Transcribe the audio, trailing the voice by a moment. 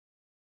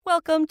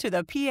Welcome to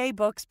the PA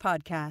Books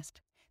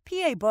Podcast.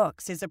 PA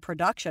Books is a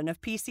production of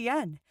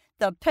PCN,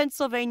 the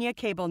Pennsylvania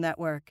Cable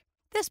Network.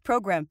 This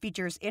program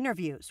features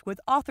interviews with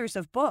authors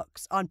of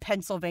books on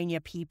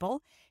Pennsylvania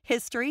people,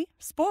 history,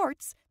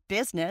 sports,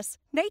 business,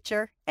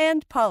 nature,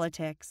 and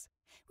politics.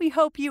 We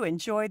hope you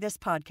enjoy this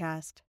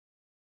podcast.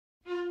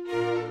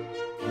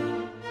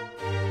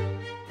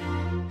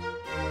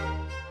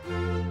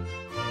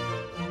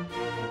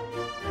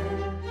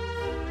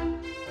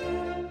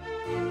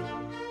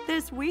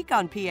 This week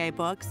on PA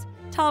Books,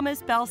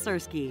 Thomas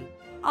Balcerski,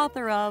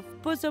 author of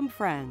Bosom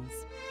Friends.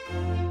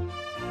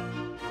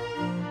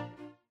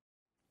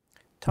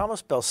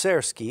 Thomas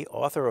Balcerski,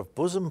 author of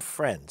Bosom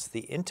Friends,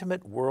 The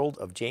Intimate World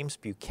of James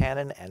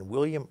Buchanan and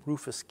William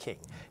Rufus King.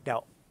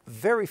 Now,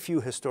 very few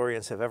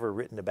historians have ever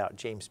written about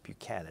James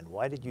Buchanan.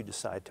 Why did you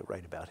decide to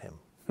write about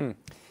him?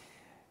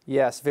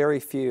 Yes, very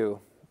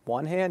few.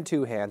 One hand,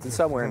 two hands, and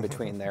somewhere in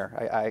between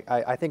there.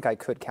 I think I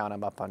could count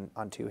him up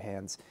on two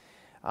hands.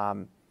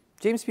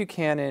 James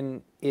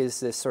Buchanan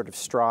is this sort of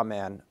straw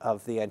man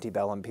of the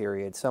antebellum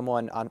period,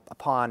 someone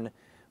upon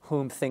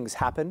whom things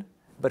happen,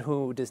 but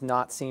who does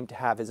not seem to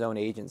have his own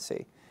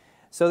agency.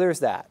 So there's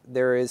that.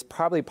 There is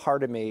probably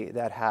part of me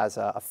that has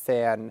a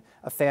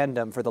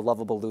fandom for the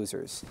lovable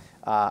losers.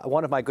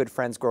 One of my good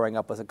friends growing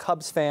up was a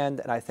Cubs fan,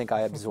 and I think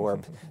I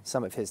absorbed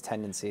some of his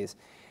tendencies.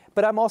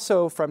 But I'm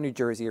also from New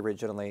Jersey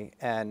originally,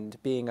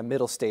 and being a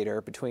middle stater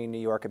between New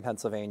York and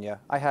Pennsylvania,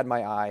 I had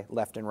my eye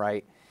left and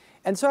right.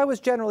 And so I was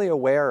generally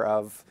aware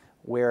of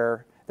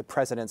where the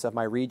presidents of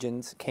my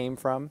regions came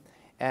from,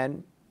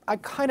 and I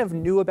kind of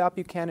knew about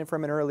Buchanan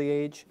from an early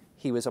age.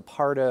 He was a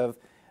part of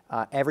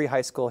every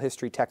high school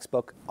history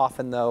textbook,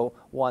 often though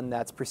one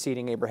that's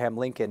preceding Abraham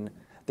Lincoln,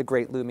 the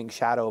great looming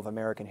shadow of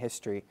American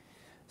history.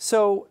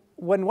 So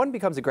when one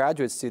becomes a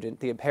graduate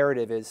student, the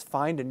imperative is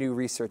find a new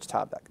research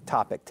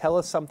topic. Tell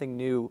us something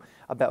new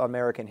about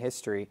American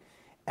history.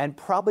 And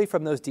probably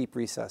from those deep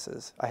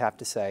recesses, I have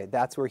to say,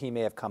 that's where he may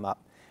have come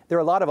up. There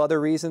are a lot of other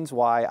reasons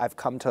why I've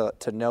come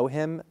to know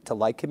him, to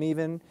like him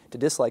even, to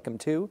dislike him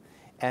too,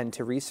 and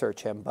to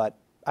research him. But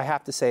I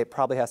have to say it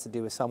probably has to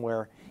do with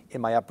somewhere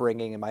in my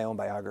upbringing and my own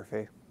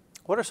biography.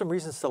 What are some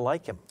reasons to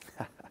like him?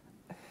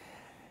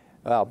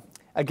 Well,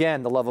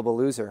 again, the lovable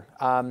loser.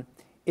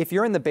 If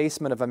you're in the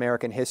basement of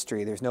American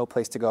history, there's no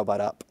place to go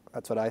but up.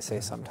 That's what I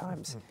say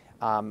sometimes.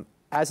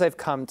 As I've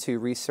come to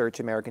research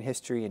American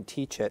history and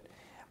teach it,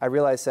 I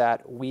realize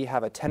that we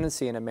have a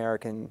tendency in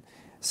American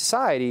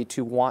society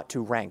to want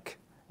to rank,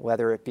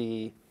 whether it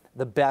be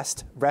the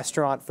best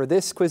restaurant for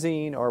this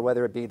cuisine or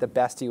whether it be the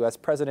best U.S.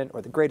 president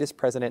or the greatest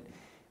president.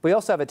 We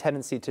also have a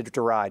tendency to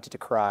deride, to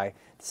decry,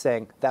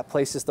 saying that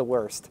place is the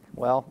worst.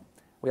 Well,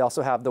 we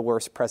also have the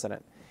worst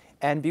president.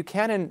 And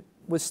Buchanan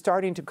was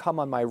starting to come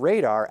on my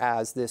radar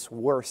as this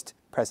worst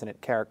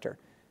president character.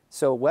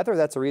 So whether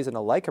that's a reason to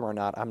like him or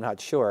not, I'm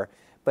not sure,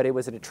 but it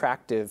was an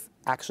attractive,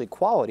 actually,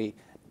 quality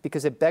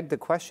because it begged the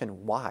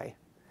question, why?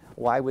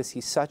 Why was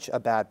he such a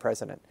bad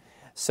president?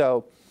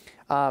 So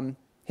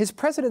his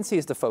presidency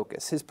is the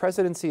focus. His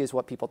presidency is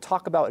what people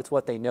talk about. It's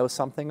what they know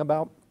something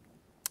about.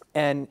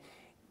 And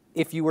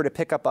if you were to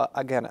pick up,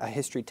 again, a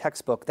history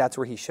textbook, that's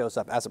where he shows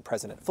up as a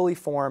president, fully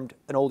formed,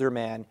 an older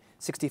man,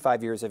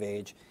 65 years of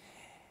age.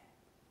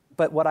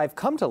 But what I've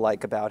come to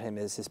like about him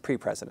is his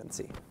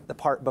pre-presidency, the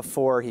part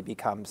before he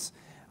becomes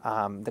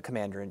the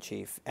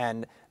commander-in-chief.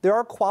 And there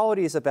are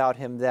qualities about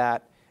him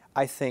that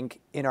I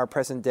think in our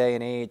present day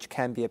and age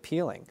can be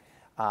appealing.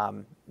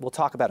 We'll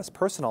talk about his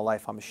personal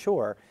life, I'm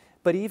sure,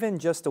 but even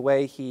just the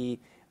way he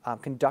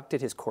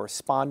conducted his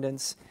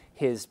correspondence,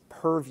 his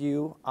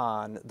purview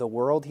on the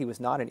world. He was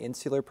not an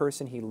insular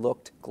person. He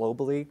looked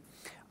globally.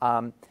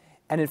 And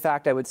in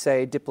fact, I would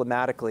say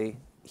diplomatically,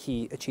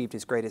 he achieved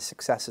his greatest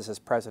successes as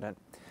president.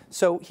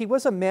 So he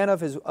was a man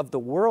of the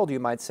world, you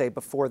might say,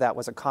 before that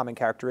was a common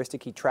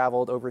characteristic. He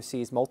traveled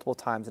overseas multiple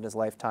times in his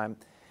lifetime.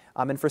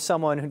 And for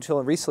someone who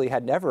until recently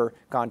had never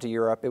gone to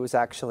Europe, it was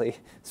actually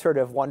sort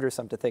of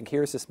wondersome to think,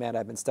 here's this man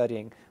I've been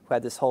studying who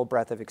had this whole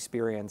breadth of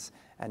experience,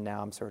 and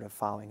now I'm sort of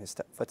following his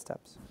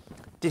footsteps.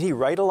 Did he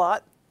write a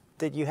lot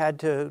that you had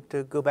to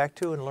go back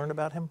to and learn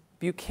about him?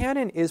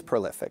 Buchanan is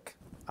prolific.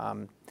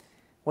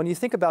 When you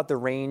think about the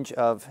range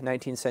of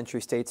 19th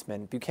century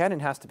statesmen,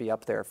 Buchanan has to be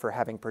up there for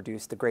having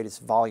produced the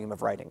greatest volume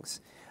of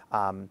writings.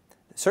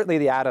 Certainly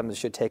the Adams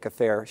should take a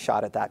fair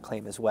shot at that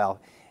claim as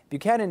well.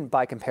 Buchanan,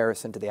 by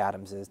comparison to the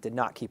Adamses, did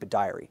not keep a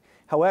diary.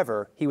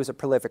 However, he was a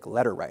prolific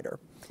letter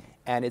writer,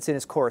 and it's in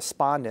his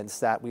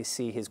correspondence that we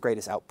see his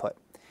greatest output.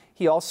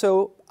 He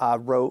also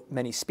wrote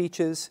many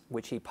speeches,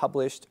 which he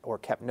published or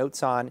kept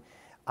notes on.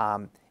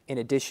 In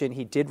addition,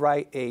 he did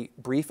write a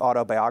brief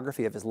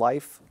autobiography of his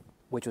life,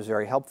 which was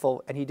very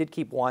helpful, and he did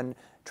keep one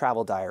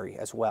travel diary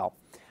as well.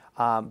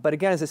 But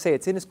again, as I say,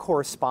 it's in his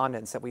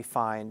correspondence that we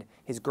find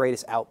his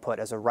greatest output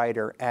as a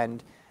writer,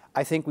 and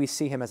I think we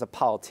see him as a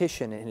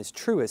politician in his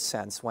truest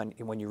sense when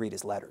you read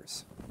his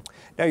letters.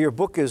 Now, your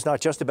book is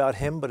not just about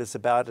him, but it's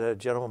about a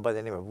gentleman by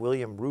the name of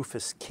William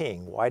Rufus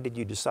King. Why did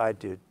you decide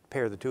to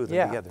pair the two of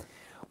them together?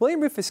 William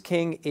Rufus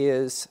King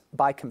is,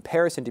 by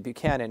comparison to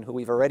Buchanan, who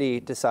we've already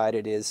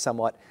decided is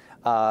somewhat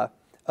of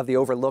the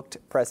overlooked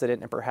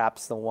president and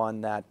perhaps the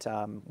one that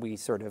we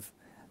sort of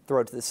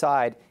throw to the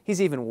side,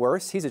 he's even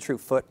worse. He's a true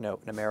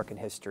footnote in American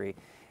history.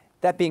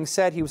 That being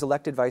said, he was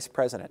elected vice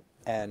president.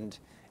 And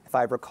if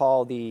I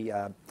recall the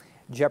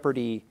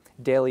Jeopardy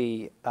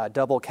daily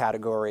double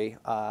category,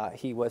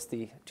 he was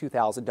the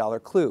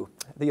 $2,000 clue,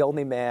 the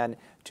only man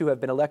to have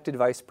been elected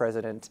vice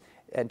president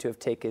and to have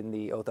taken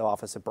the oath of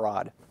office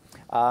abroad.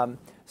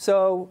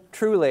 So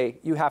truly,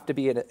 you have to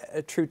be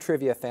a true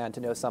trivia fan to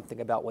know something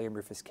about William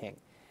Rufus King.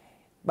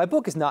 My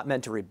book is not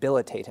meant to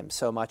rehabilitate him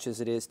so much as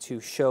it is to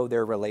show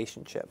their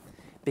relationship.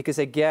 Because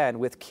again,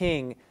 with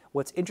King,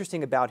 what's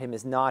interesting about him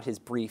is not his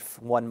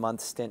brief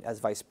one-month stint as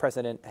vice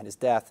president and his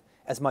death,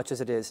 as much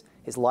as it is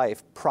his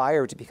life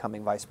prior to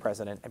becoming vice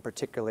president, and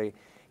particularly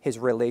his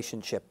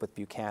relationship with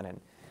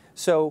Buchanan.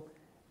 So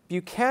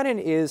Buchanan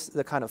is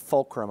the kind of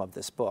fulcrum of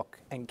this book,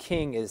 and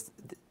King is,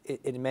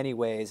 in many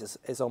ways,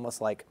 is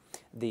almost like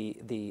the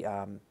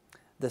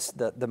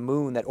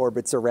moon that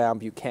orbits around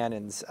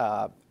Buchanan's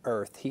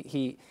Earth.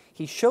 He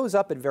shows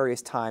up at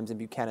various times in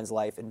Buchanan's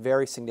life in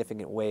very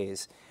significant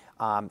ways.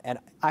 And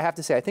I have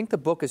to say, I think the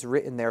book is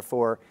written,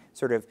 therefore,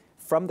 sort of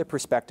from the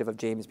perspective of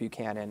James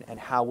Buchanan and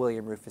how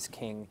William Rufus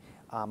King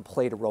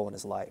played a role in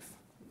his life.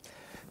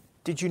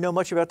 Did you know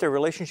much about their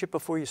relationship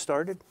before you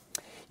started?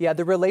 Yeah,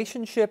 the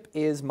relationship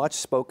is much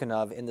spoken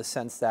of in the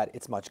sense that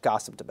it's much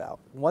gossiped about.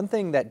 One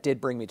thing that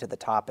did bring me to the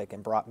topic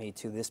and brought me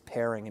to this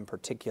pairing in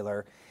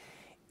particular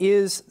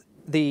is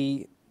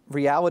the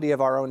reality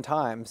of our own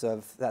times,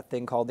 of that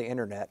thing called the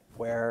internet,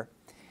 where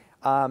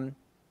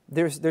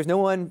there's no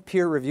one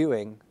peer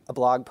reviewing a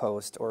blog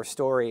post or a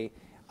story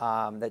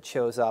that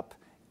shows up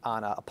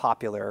on a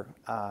popular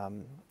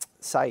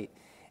site.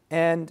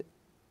 And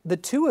the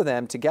two of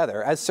them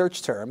together, as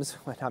search terms,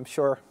 and I'm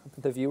sure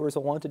the viewers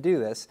will want to do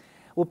this,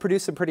 will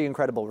produce some pretty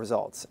incredible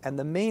results. And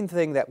the main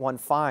thing that one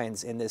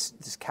finds in this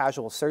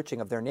casual searching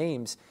of their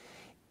names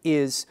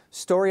is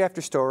story after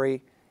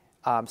story,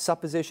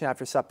 supposition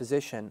after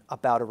supposition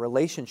about a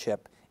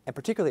relationship, and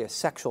particularly a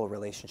sexual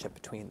relationship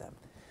between them.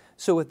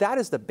 So with that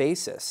as the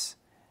basis,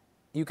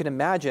 you can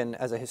imagine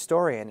as a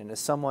historian and as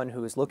someone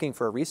who is looking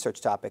for a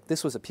research topic,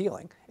 this was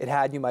appealing. It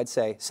had, you might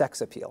say,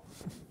 sex appeal.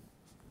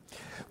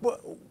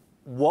 Well,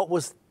 what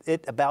was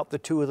it about the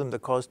two of them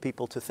that caused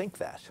people to think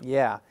that?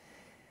 Yeah.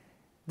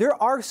 There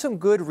are some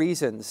good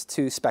reasons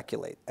to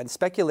speculate, and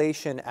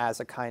speculation as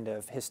a kind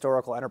of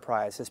historical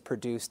enterprise has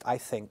produced, I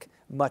think,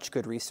 much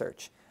good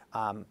research.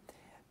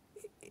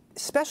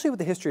 Especially with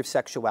the history of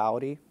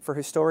sexuality, for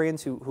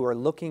historians who are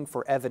looking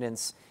for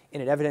evidence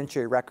in an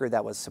evidentiary record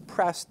that was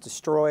suppressed,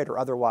 destroyed, or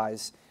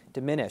otherwise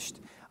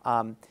diminished,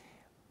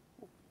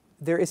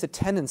 there is a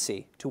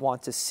tendency to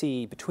want to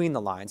see between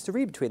the lines, to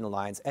read between the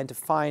lines, and to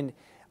find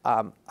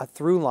a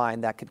through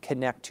line that could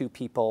connect two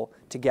people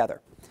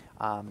together.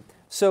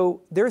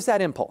 So there's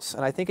that impulse,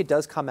 and I think it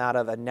does come out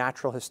of a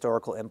natural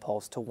historical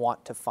impulse to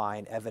want to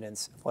find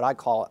evidence, what I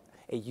call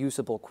a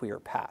usable queer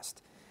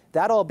past.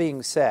 That all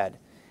being said,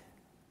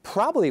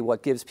 probably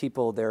what gives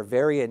people their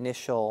very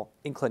initial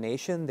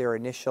inclination, their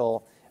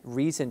initial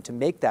reason to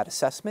make that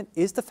assessment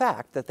is the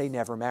fact that they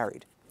never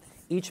married.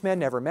 Each man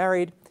never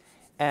married,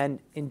 and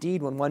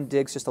indeed when one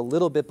digs just a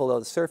little bit below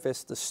the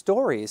surface, the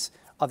stories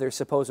of their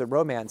supposed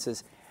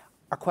romances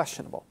are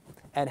questionable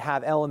and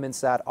have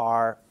elements that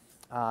are,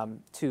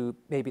 to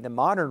maybe the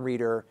modern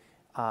reader,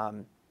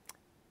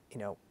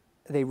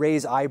 they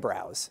raise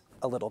eyebrows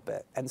a little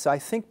bit. And so I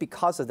think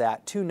because of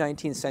that, two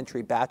 19th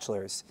century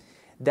bachelors,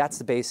 that's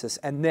the basis.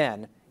 And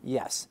then,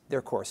 yes,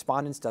 their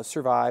correspondence does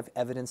survive,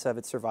 evidence of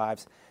it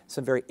survives,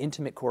 some very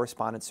intimate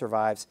correspondence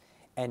survives,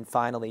 and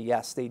finally,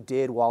 yes, they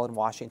did, while in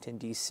Washington,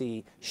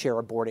 D.C., share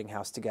a boarding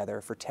house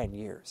together for 10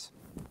 years.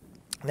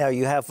 Now,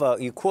 you have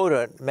you quote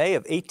a May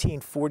of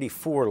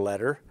 1844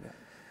 letter, yeah,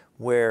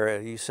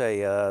 where you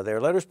say,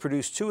 their letters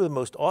produced two of the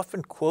most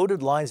often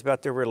quoted lines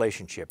about their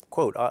relationship.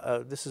 Quote,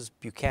 this is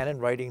Buchanan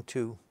writing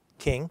to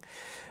King.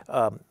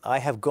 I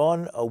have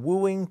gone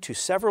a-wooing to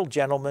several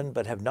gentlemen,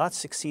 but have not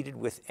succeeded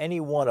with any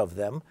one of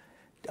them.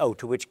 Oh,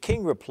 to which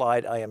King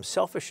replied, I am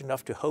selfish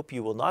enough to hope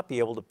you will not be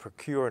able to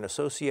procure an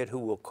associate who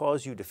will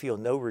cause you to feel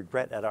no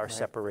regret at our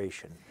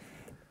separation.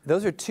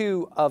 Those are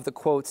two of the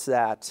quotes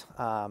that,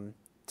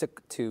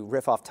 to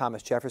riff off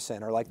Thomas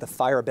Jefferson, are like the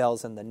fire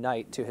bells in the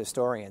night to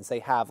historians. They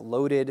have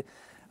loaded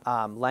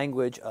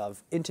language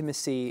of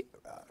intimacy,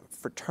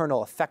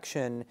 fraternal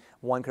affection,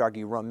 one could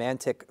argue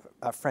romantic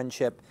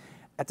friendship.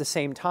 At the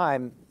same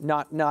time,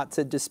 not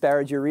to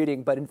disparage your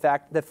reading, but in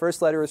fact, the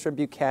first letter is from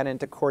Buchanan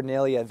to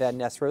Cornelia Van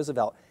Ness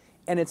Roosevelt.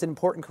 And it's an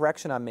important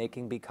correction I'm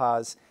making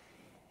because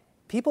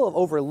people have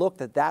overlooked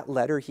that that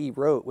letter he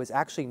wrote was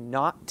actually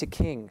not to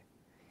King.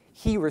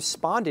 He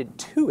responded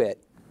to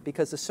it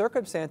because the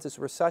circumstances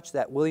were such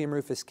that William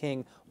Rufus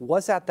King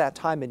was at that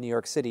time in New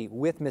York City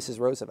with Mrs.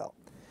 Roosevelt.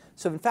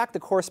 So in fact, the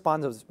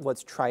correspondence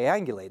was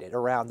triangulated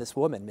around this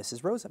woman,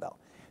 Mrs. Roosevelt.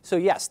 So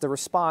yes, the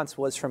response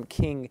was from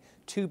King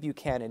to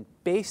Buchanan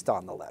based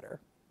on the letter.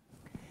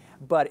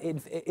 But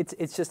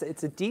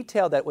it's a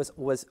detail that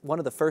was one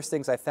of the first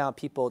things I found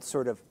people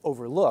sort of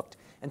overlooked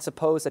and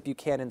supposed that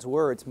Buchanan's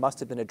words must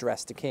have been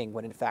addressed to King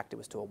when in fact it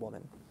was to a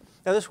woman.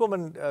 Now this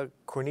woman,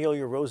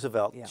 Cornelia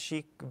Roosevelt, Yeah.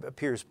 she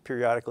appears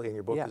periodically in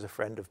your book Yeah. as a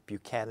friend of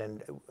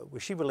Buchanan.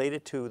 Was she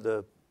related to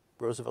the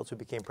Roosevelts who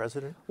became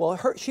president? Well,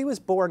 she was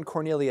born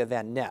Cornelia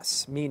Van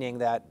Ness, meaning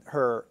that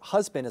her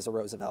husband is a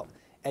Roosevelt.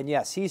 And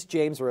yes, he's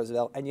James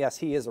Roosevelt, and yes,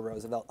 he is a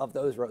Roosevelt of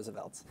those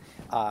Roosevelts.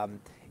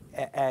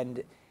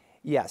 And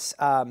yes,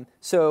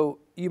 so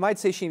you might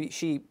say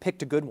she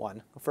picked a good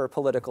one for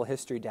political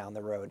history down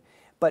the road.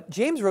 But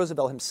James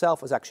Roosevelt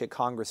himself was actually a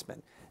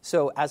congressman.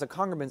 So as a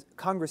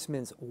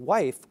congressman's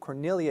wife,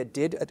 Cornelia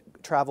did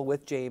travel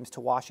with James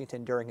to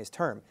Washington during his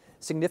term.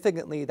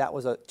 Significantly, that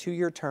was a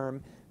 2-year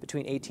term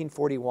between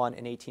 1841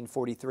 and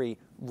 1843,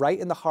 right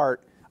in the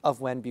heart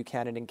of when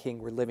Buchanan and King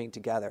were living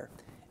together.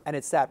 And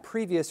it's that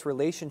previous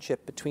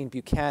relationship between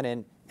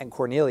Buchanan and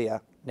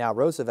Cornelia, now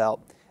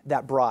Roosevelt,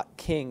 that brought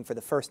King for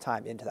the first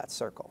time into that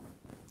circle.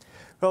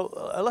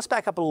 Well, let's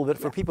back up a little bit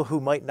for people who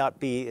might not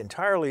be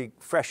entirely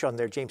fresh on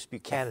their James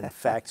Buchanan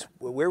facts.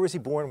 Where was he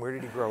born? Where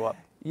did he grow up?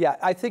 Yeah,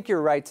 I think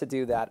you're right to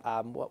do that.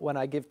 When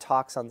I give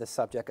talks on this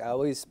subject, I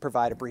always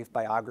provide a brief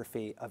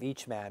biography of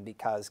each man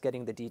because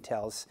getting the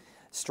details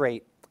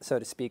straight, so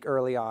to speak,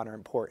 early on are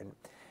important.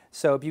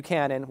 So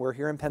Buchanan, we're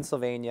here in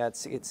Pennsylvania.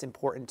 It's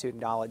important to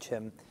acknowledge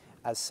him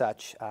as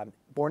such.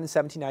 Born in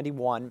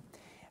 1791.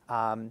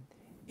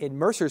 In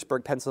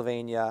Mercersburg,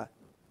 Pennsylvania,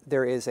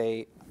 there is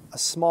a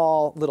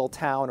small little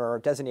town or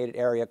designated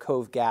area,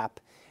 Cove Gap,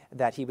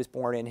 that he was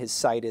born in. His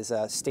site is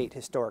a state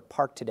historic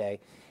park today.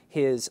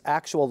 His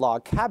actual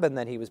log cabin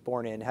that he was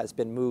born in has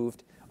been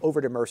moved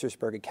over to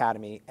Mercersburg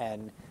Academy.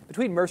 And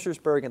between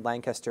Mercersburg and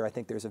Lancaster, I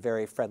think there's a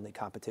very friendly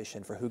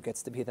competition for who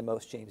gets to be the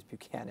most James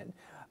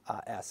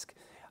Buchanan-esque.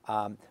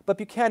 But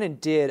Buchanan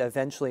did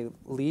eventually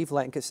leave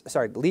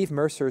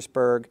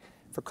Mercersburg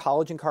for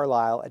college in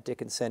Carlisle at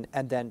Dickinson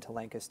and then to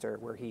Lancaster,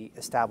 where he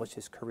established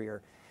his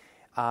career.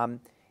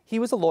 He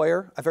was a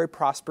lawyer, a very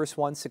prosperous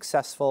one,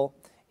 successful.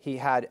 He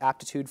had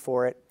aptitude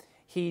for it.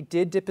 He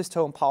did dip his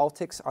toe in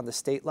politics on the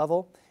state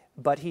level,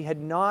 but he did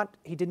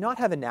not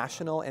have a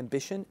national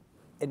ambition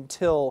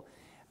until,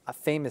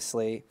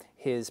 famously,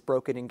 his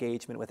broken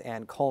engagement with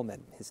Ann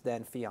Coleman, his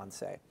then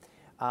fiancée.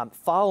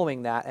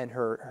 Following that and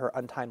her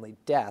untimely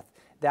death,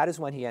 that is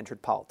when he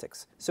entered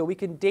politics. So we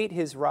can date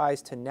his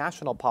rise to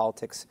national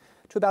politics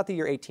to about the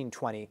year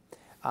 1820.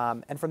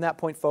 And from that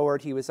point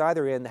forward, he was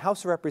either in the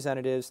House of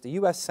Representatives, the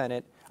U.S.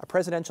 Senate, a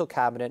presidential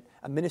cabinet,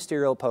 a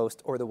ministerial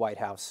post, or the White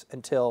House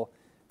until,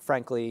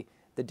 frankly,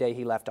 the day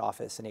he left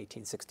office in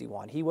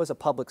 1861. He was a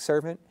public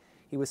servant.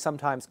 He was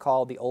sometimes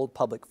called the old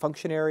public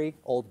functionary,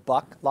 old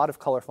buck, a lot of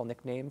colorful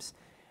nicknames.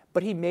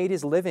 But he made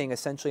his living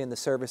essentially in the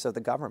service of the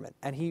government,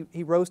 and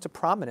he rose to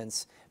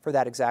prominence for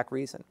that exact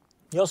reason.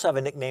 You also have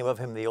a nickname of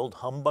him, the old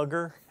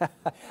humbugger.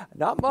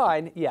 Not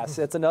mine, yes.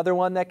 It's another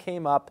one that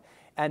came up.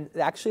 And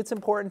actually, it's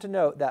important to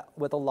note that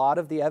with a lot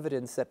of the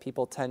evidence that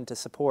people tend to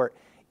support,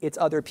 it's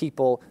other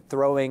people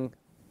throwing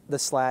the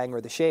slang or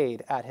the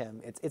shade at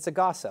him. It's a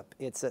gossip.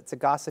 It's a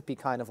gossipy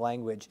kind of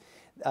language.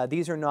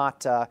 These are not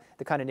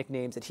the kind of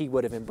nicknames that he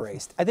would have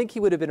embraced. I think he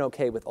would have been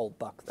okay with Old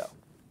Buck, though.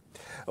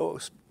 Oh,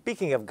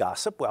 speaking of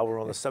gossip, while we're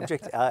on the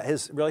subject,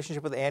 his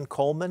relationship with Ann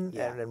Coleman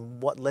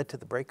and what led to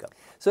the breakup.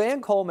 So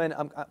Ann Coleman,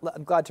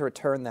 I'm glad to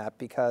return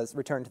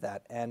to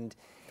that. And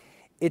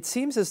it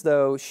seems as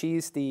though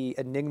she's the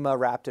enigma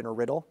wrapped in a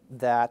riddle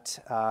that,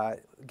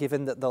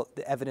 given the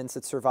evidence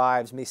that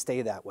survives, may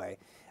stay that way.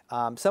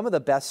 Some of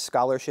the best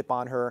scholarship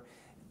on her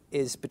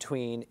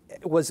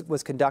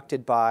was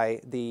conducted by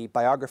the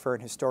biographer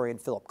and historian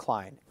Philip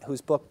Klein,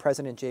 whose book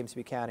President James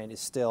Buchanan is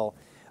still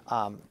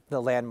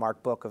the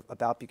landmark book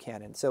about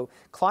Buchanan. So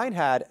Klein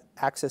had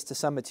access to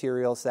some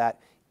materials that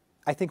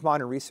I think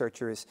modern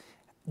researchers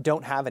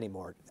don't have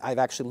anymore. I've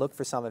actually looked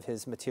for some of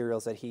his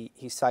materials that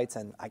he cites,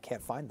 and I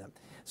can't find them.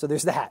 So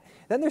there's that.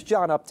 Then there's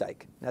John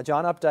Updike. Now,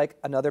 John Updike,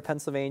 another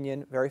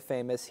Pennsylvanian, very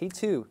famous. He,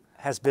 too,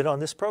 has been on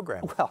this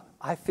program. Well,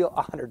 I feel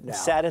honored now.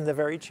 Sat in the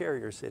very chair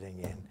you're sitting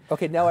in.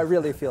 Okay, now I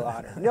really feel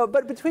honored. No,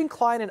 but between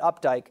Klein and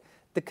Updike,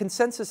 the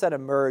consensus that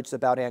emerged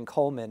about Ann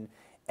Coleman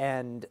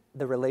and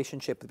the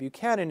relationship with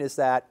Buchanan is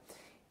that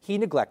he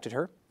neglected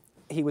her,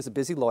 he was a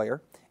busy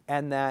lawyer,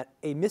 and that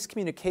a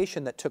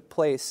miscommunication that took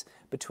place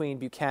between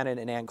Buchanan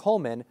and Ann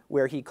Coleman,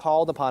 where he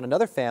called upon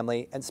another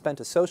family and spent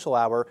a social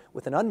hour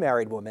with an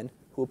unmarried woman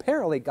who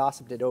apparently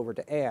gossiped it over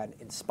to Ann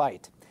in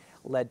spite,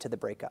 led to the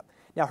breakup.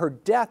 Now, her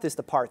death is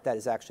the part that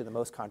is actually the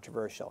most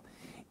controversial.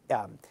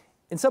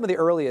 In some of the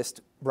earliest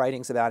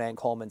writings about Ann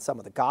Coleman, some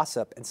of the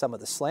gossip and some of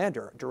the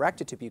slander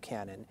directed to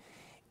Buchanan,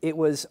 it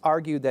was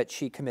argued that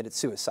she committed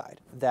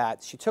suicide,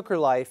 that she took her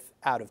life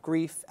out of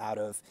grief, out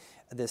of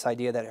this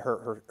idea that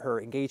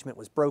her engagement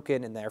was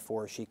broken and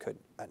therefore she could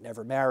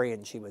never marry,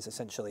 and she was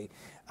essentially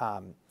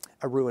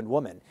a ruined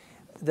woman.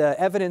 The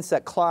evidence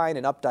that Klein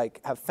and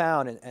Updike have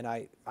found, and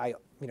I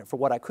for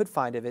what I could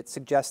find of it,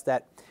 suggests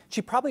that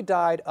she probably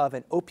died of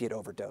an opiate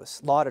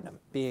overdose, laudanum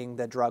being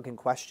the drug in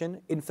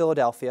question, in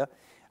Philadelphia.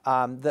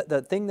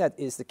 The thing that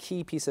is the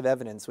key piece of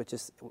evidence, which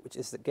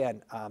is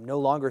again no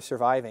longer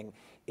surviving,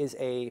 is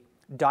a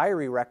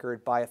diary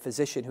record by a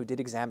physician who did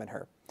examine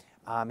her.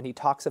 And he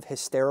talks of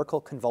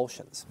hysterical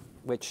convulsions,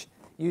 which,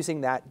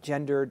 using that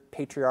gendered,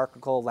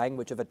 patriarchal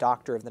language of a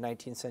doctor of the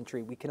 19th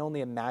century, we can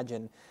only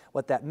imagine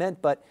what that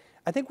meant. But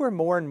I think we're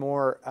more and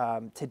more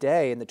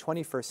today in the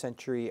 21st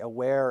century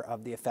aware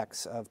of the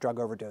effects of drug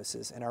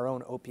overdoses and our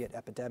own opiate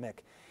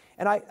epidemic.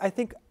 And I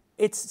think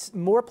it's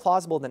more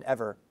plausible than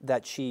ever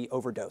that she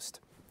overdosed.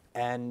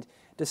 And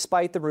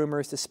despite the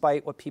rumors,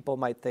 despite what people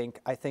might think,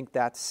 I think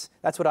that's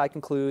what I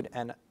conclude,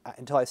 and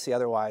until I see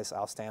otherwise,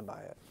 I'll stand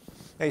by it.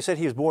 Now, you said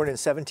he was born in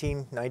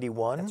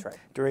 1791. That's right.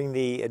 During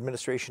the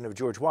administration of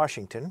George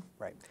Washington.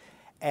 Right.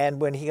 And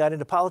when he got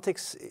into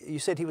politics, you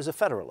said he was a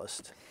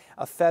Federalist.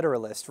 A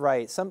Federalist,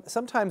 right.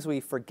 Sometimes we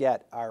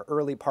forget our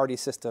early party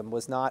system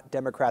was not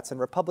Democrats and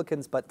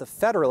Republicans, but the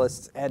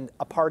Federalists and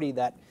a party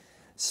that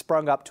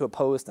sprung up to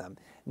oppose them.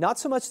 Not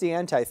so much the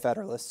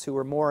anti-Federalists, who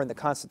were more in the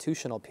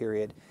constitutional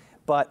period,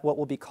 but what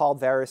will be called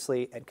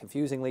variously and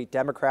confusingly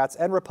Democrats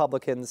and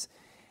Republicans.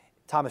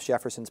 Thomas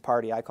Jefferson's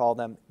party, I call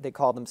them, they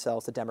call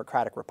themselves the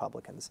Democratic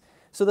Republicans.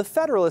 So the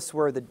Federalists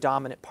were the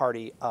dominant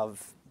party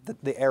of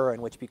the era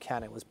in which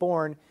Buchanan was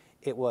born.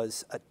 It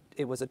was a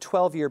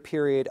 12-year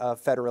period of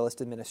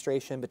Federalist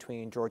administration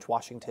between George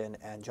Washington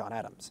and John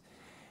Adams.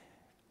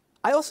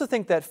 I also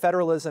think that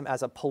federalism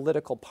as a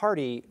political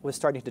party was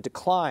starting to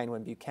decline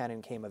when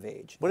Buchanan came of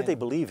age. What did they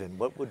believe in?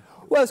 Well,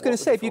 I was going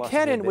to say,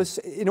 Buchanan was,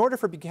 in order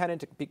for Buchanan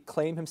to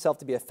claim himself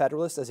to be a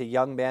Federalist as a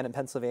young man in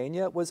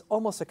Pennsylvania, was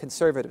almost a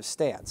conservative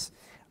stance.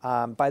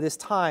 By this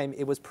time,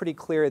 it was pretty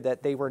clear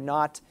that they were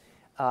not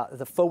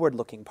the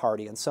forward-looking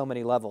party on so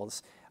many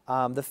levels.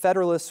 The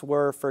Federalists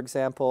were, for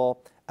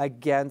example,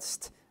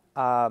 against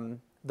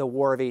the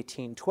War of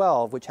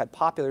 1812, which had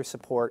popular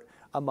support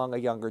among a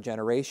younger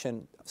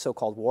generation,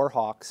 so-called war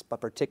hawks, but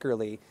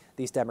particularly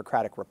these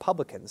Democratic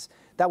Republicans.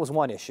 That was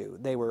one issue.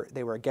 They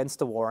were against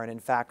the war, and in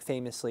fact,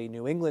 famously,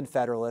 New England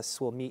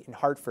Federalists will meet in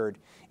Hartford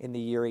in the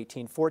year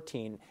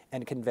 1814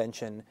 and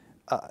convention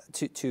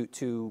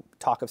to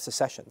talk of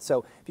secession.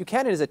 So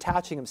Buchanan is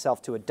attaching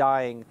himself to a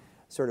dying,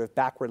 sort of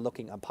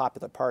backward-looking,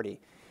 unpopular party.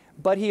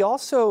 But he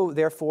also,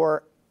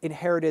 therefore,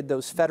 inherited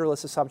those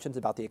Federalist assumptions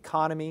about the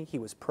economy. He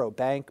was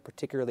pro-bank,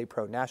 particularly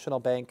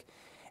pro-national bank,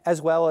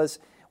 as well as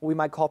what we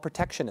might call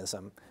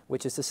protectionism,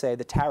 which is to say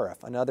the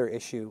tariff, another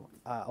issue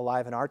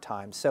alive in our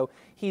time. So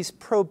he's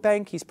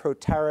pro-bank, he's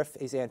pro-tariff,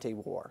 he's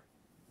anti-war.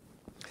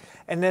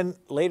 And then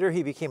later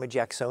he became a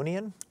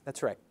Jacksonian?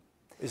 That's right.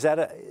 Is that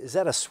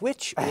a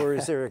switch, or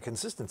is there a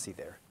consistency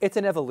there? It's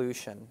an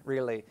evolution,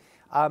 really.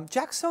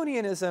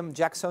 Jacksonianism,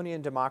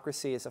 Jacksonian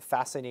democracy is a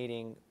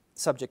fascinating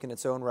subject in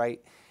its own right,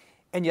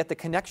 and yet the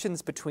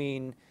connections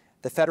between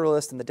the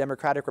Federalists and the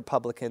Democratic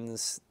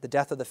Republicans, the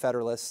death of the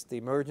Federalists, the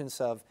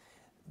emergence of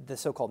the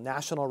so-called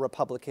national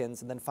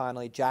Republicans, and then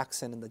finally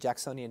Jackson and the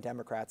Jacksonian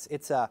Democrats,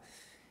 it's a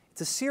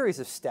series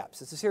of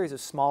steps. It's a series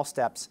of small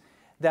steps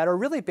that are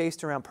really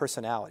based around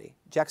personality.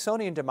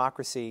 Jacksonian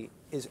democracy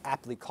is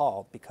aptly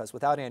called because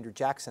without Andrew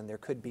Jackson, there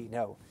could be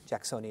no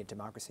Jacksonian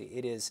democracy.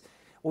 It is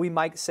what we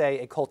might say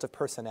a cult of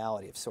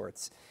personality of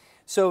sorts.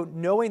 So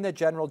knowing that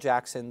General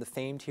Jackson, the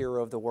famed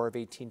hero of the War of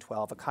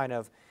 1812, a kind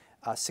of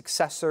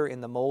successor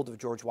in the mold of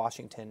George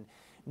Washington,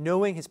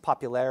 knowing his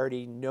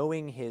popularity,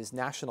 knowing his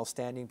national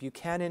standing,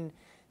 Buchanan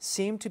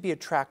seemed to be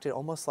attracted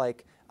almost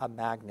like a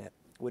magnet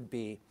would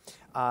be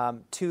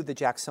to the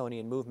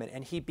Jacksonian movement.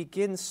 And he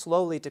begins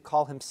slowly to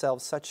call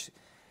himself such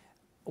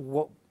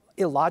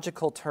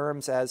illogical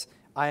terms as,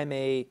 I am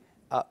a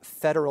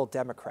federal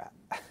Democrat.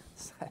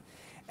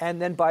 And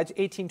then by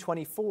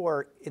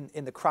 1824,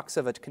 in the crux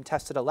of a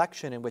contested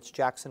election in which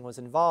Jackson was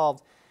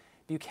involved,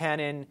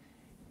 Buchanan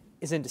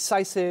is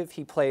indecisive.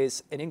 He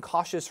plays an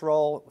incautious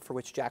role for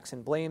which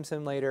Jackson blames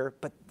him later,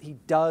 but he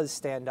does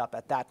stand up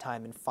at that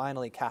time and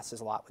finally casts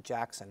his lot with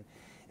Jackson.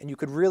 And you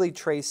could really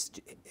trace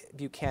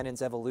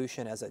Buchanan's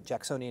evolution as a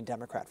Jacksonian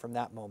Democrat from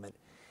that moment.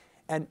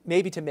 And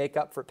maybe to make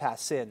up for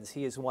past sins,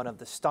 he is one of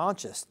the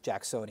staunchest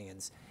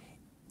Jacksonians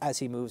as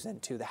he moves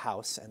into the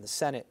House and the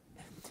Senate.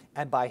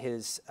 And by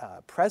his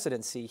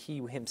presidency, he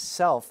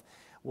himself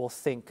will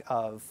think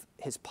of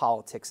his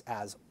politics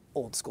as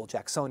old school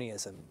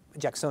Jacksonianism,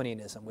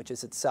 which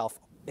is itself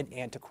an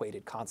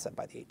antiquated concept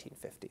by the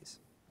 1850s.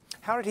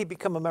 How did he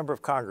become a member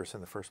of Congress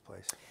in the first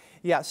place?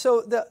 Yeah,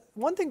 so the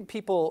one thing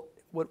people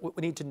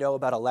would need to know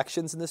about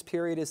elections in this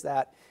period is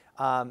that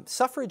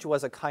suffrage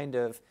was a kind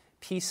of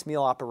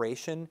piecemeal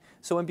operation.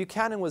 So when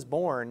Buchanan was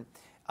born,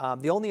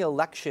 the only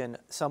election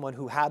someone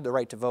who had the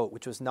right to vote,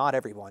 which was not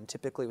everyone,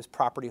 typically it was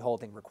property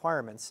holding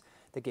requirements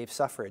that gave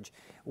suffrage,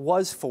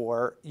 was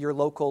for your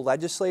local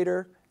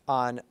legislator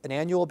on an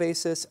annual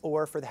basis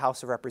or for the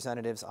House of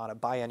Representatives on a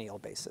biennial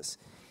basis.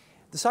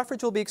 The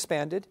suffrage will be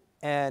expanded,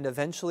 and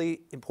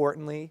eventually,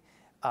 importantly,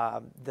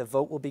 the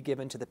vote will be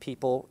given to the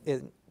people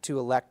to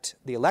elect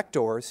the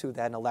electors, who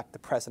then elect the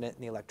president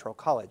in the Electoral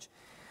College.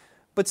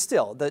 But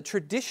still, the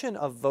tradition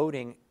of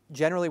voting,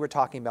 generally we're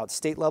talking about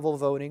state-level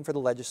voting for the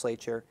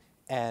legislature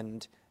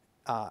and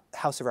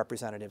House of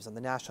Representatives on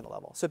the national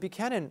level. So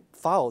Buchanan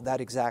followed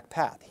that exact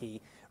path.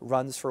 He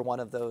runs for one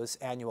of those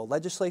annual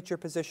legislature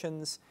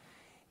positions.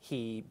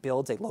 He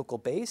builds a local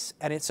base,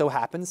 and it so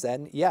happens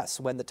then, yes,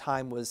 when the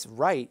time was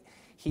right,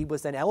 he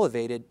was then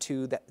elevated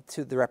to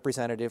the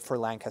representative for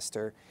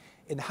Lancaster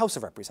in the House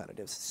of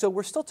Representatives. So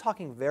we're still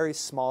talking very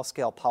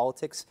small-scale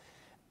politics.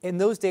 In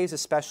those days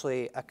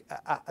especially,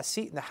 a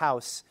seat in the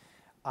House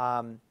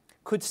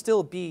could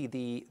still be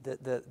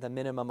the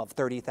minimum of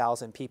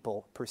 30,000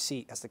 people per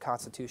seat as the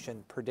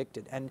Constitution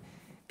predicted. And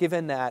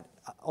given that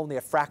only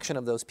a fraction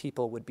of those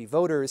people would be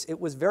voters, it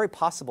was very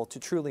possible to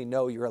truly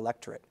know your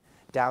electorate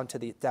down to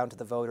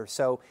the voter.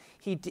 So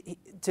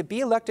to be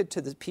elected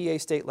to the PA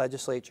state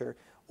legislature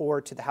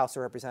or to the House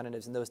of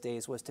Representatives in those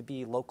days was to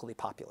be locally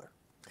popular.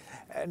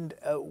 And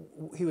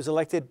he was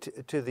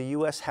elected to the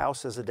U.S.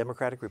 House as a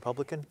Democratic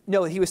Republican?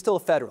 No, he was still a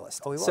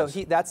Federalist. Oh, he was? So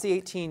that's the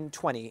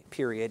 1820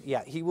 period.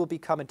 Yeah, he will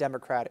become a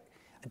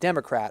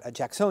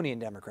Jacksonian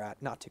Democrat,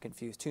 not to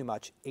confuse too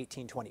much,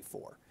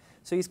 1824.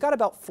 So he's got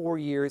about 4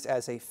 years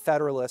as a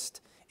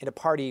Federalist in a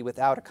party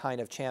without a kind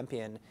of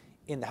champion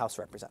in the House of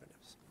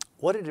Representatives.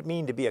 What did it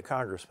mean to be a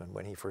congressman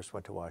when he first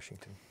went to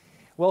Washington?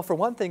 Well, for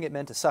one thing, it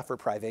meant to suffer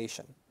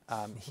privation.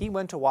 He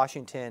went to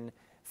Washington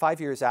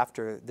 5 years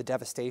after the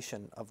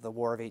devastation of the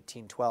War of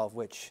 1812,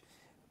 which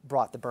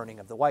brought the burning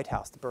of the White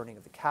House, the burning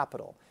of the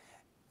Capitol.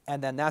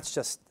 And then that's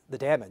just the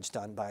damage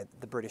done by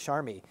the British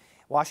Army.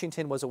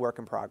 Washington was a work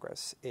in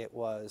progress. It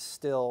was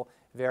still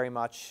very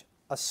much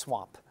a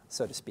swamp,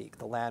 so to speak.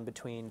 The land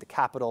between the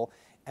Capitol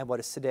and what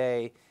is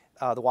today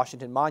the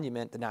Washington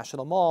Monument, the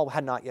National Mall,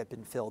 had not yet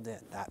been filled in.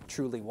 That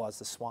truly was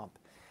the swamp.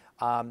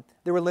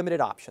 There were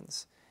limited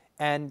options.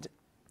 And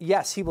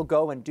yes, he will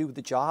go and do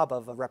the job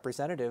of a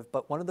representative,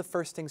 but one of the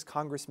first things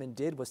congressmen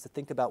did was to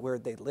think about where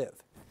they'd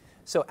live.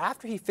 So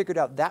after he figured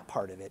out that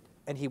part of it,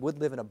 and he would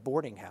live in a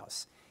boarding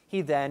house,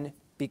 he then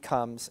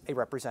becomes a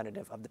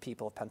representative of the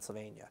people of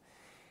Pennsylvania.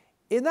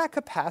 In that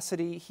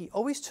capacity, he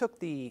always took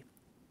the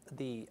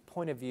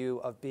point of view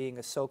of being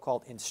a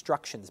so-called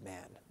instructions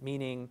man,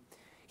 meaning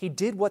he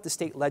did what the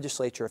state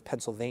legislature of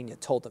Pennsylvania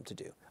told him to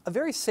do. A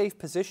very safe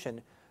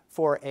position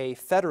for a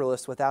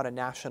Federalist without a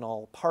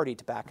national party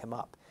to back him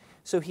up.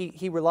 So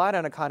he relied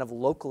on a kind of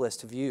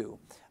localist view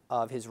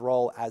of his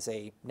role as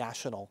a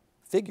national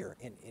figure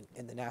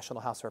in the National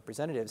House of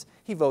Representatives.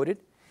 He voted.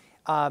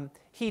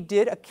 He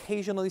did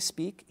occasionally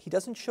speak. He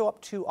doesn't show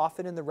up too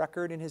often in the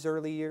record in his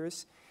early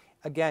years.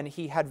 Again,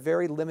 he had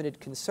very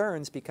limited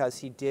concerns because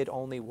he did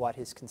only what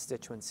his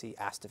constituency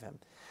asked of him.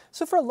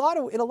 So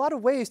in a lot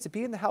of ways, to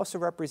be in the House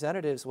of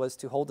Representatives was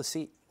to hold a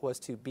seat, was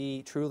to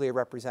be truly a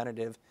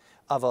representative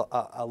of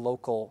a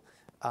local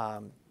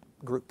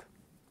group.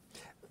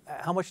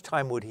 How much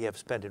time would he have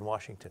spent in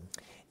Washington?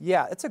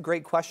 Yeah, it's a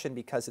great question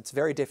because it's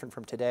very different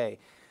from today.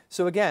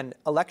 So again,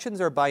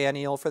 elections are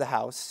biennial for the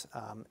House,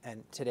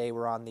 and today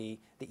we're on the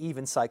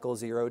even cycle,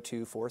 0,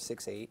 2, 4,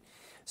 6, 8.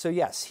 So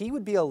yes, he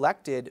would be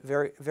elected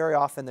very, very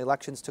often. The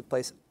elections took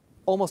place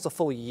almost a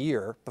full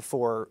year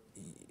before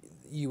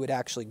you would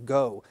actually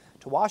go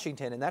to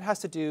Washington, and that has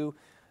to do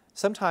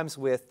sometimes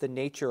with the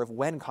nature of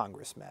when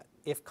Congress met.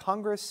 If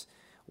Congress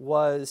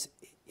was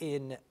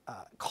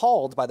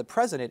called by the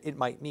president, it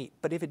might meet.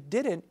 But if it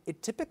didn't,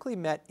 it typically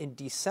met in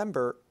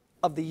December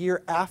of the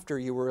year after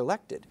you were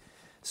elected.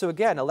 So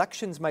again,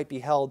 elections might be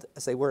held,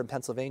 as they were in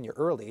Pennsylvania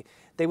early,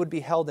 they would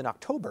be held in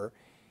October.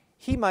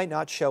 He might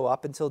not show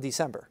up until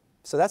December.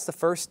 So that's the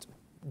first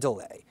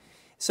delay.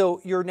 So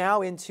you're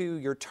now into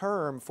your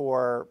term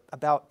for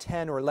about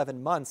 10 or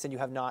 11 months and you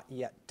have not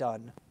yet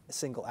done a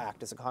single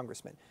act as a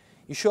congressman.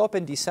 You show up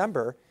in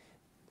December,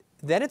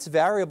 then it's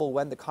variable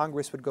when the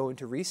Congress would go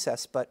into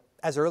recess, but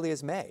as early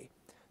as May,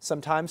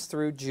 sometimes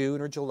through June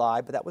or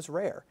July, but that was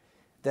rare.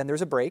 Then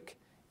there's a break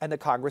and the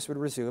Congress would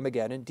resume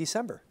again in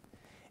December.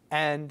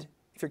 And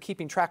if you're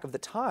keeping track of the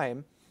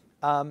time,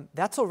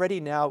 that's already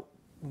now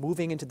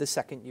moving into the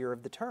second year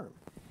of the term.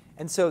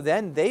 And so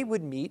then they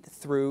would meet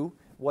through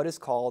what is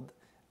called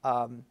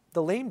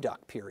the lame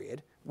duck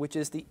period, which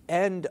is the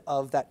end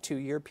of that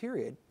 2-year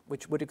period,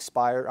 which would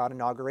expire on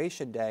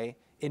Inauguration Day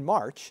in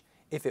March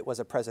if it was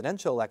a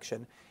presidential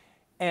election.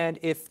 And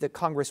if the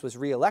Congress was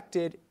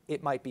reelected,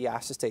 it might be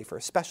asked to stay for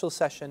a special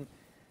session.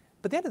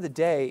 But at the end of the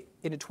day,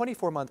 in a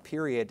 24-month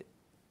period,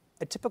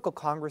 a typical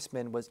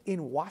congressman was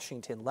in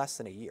Washington less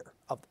than a year,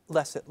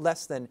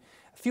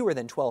 fewer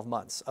than 12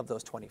 months of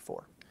those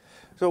 24.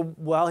 So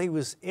while he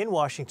was in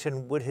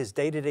Washington, would his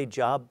day-to-day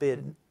job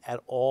been at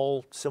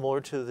all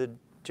similar to the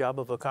job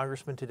of a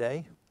congressman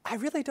today? I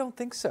really don't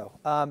think so.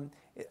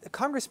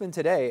 Congressmen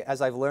today,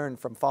 as I've learned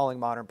from following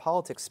modern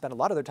politics, spend a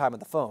lot of their time on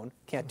the phone,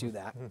 can't do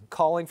that.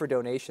 Calling for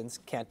donations,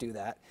 can't do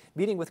that.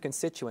 Meeting with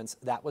constituents,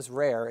 that was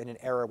rare in an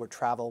era where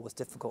travel was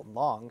difficult and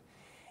long.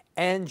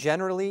 And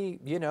generally,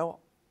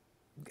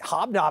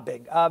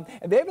 hobnobbing. And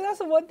maybe that's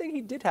the one thing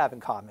he did have in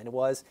common,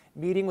 was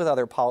meeting with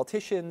other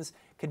politicians,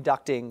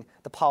 conducting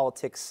the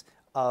politics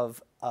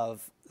of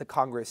the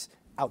Congress,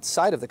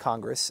 outside of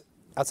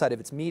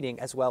its meeting,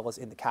 as well as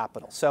in the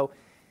Capitol. So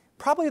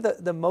Probably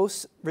the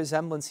most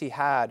resemblance he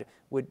had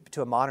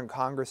to a modern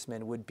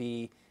congressman would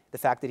be the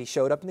fact that he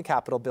showed up in the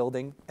Capitol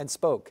building and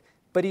spoke.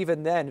 But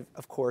even then,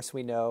 of course,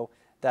 we know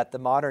that the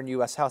modern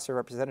U.S. House of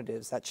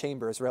Representatives, that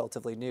chamber is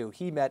relatively new.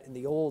 He met in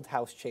the old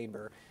House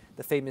chamber,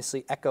 the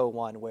famously echo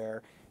one,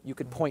 where you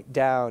could point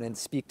down and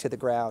speak to the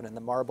ground, and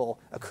the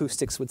marble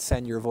acoustics would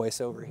send your voice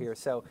over here.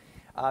 So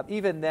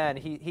even then,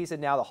 he's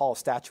in now the Hall of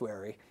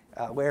Statuary,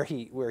 where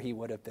he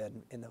would have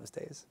been in those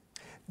days.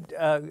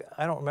 I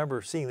don't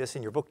remember seeing this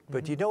in your book,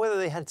 but do you know whether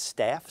they had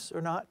staffs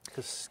or not?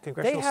 Because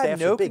congressional staffs are big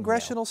They had no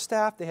congressional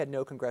staff. They had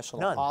no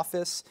congressional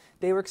office.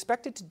 They were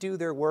expected to do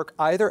their work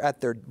either at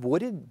their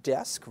wooded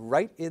desk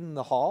right in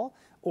the hall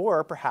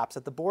or perhaps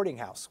at the boarding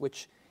house,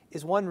 which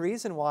is one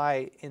reason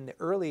why in the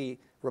early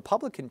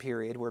Republican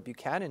period where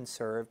Buchanan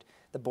served,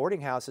 the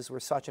boarding houses were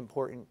such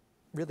important,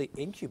 really,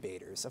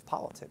 incubators of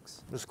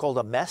politics. It was called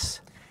a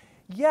mess?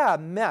 Yeah,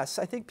 mess.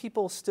 I think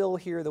people still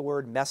hear the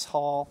word mess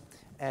hall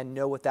and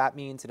know what that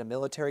means in a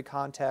military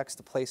context,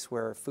 a place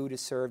where food is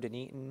served and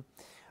eaten.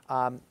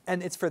 And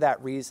it's for that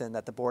reason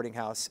that the boarding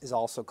house is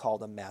also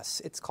called a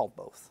mess. It's called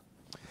both.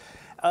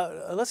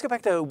 Let's go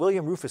back to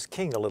William Rufus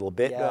King a little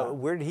bit. Yeah.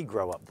 Where did he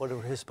grow up? What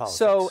were his politics?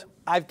 So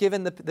I've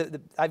given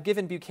I've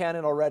given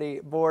Buchanan already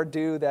more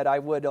due that I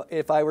would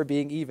if I were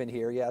being even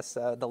here. Yes,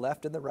 the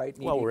left and the right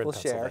need equal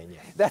share.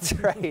 That's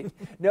right.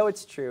 No,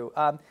 it's true.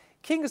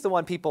 King is the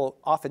one people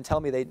often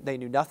tell me they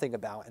knew nothing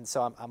about, and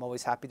so I'm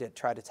always happy to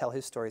try to tell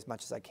his story as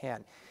much as I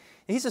can.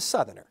 He's a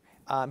Southerner.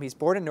 He's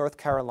born in North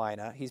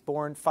Carolina. He's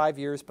born 5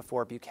 years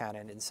before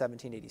Buchanan in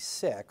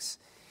 1786.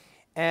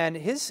 And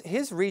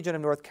his region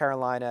of North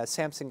Carolina,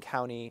 Sampson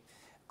County,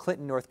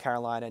 Clinton, North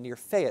Carolina, near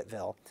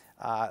Fayetteville,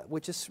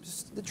 which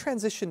is the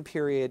transition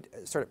period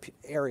sort of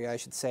area, I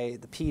should say,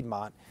 the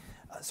Piedmont,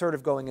 sort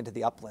of going into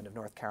the upland of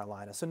North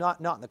Carolina, so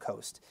not on the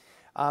coast.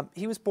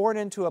 He was born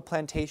into a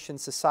plantation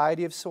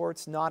society of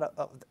sorts, not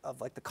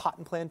of like the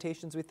cotton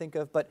plantations we think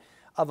of, but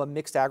of a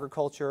mixed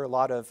agriculture, a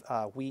lot of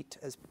wheat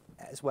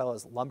as well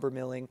as lumber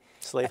milling.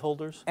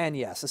 Slaveholders? And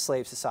yes, a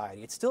slave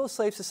society. It's still a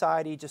slave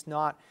society, just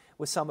not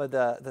with some of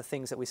the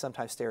things that we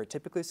sometimes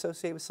stereotypically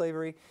associate with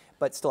slavery,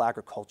 but still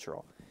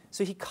agricultural.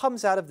 So he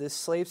comes out of this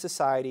slave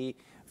society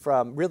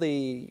from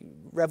really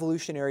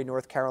revolutionary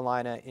North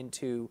Carolina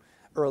into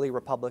early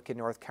Republican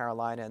North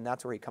Carolina, and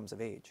that's where he comes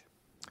of age.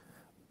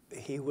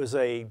 He was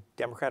a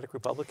Democratic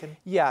Republican?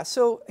 Yeah,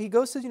 so he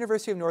goes to the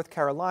University of North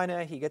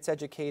Carolina, he gets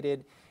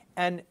educated,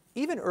 and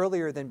even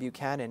earlier than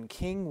Buchanan,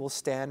 King will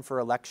stand for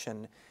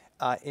election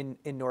in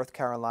North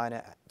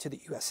Carolina to the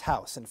U.S.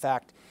 House. In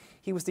fact,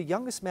 he was the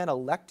youngest man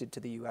elected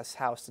to the U.S.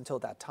 House until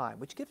that time,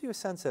 which gives you a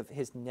sense of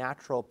his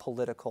natural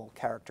political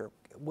character.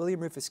 William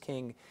Rufus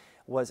King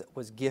was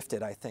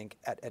gifted, I think,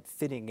 at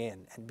fitting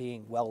in and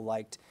being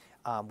well-liked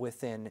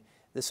within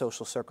the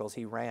social circles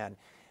he ran.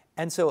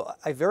 And so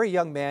a very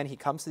young man, he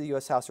comes to the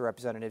U.S. House of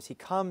Representatives. He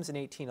comes in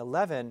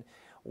 1811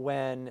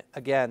 when,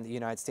 again, the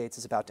United States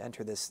is about to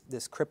enter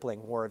this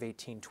crippling War of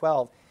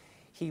 1812.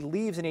 He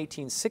leaves in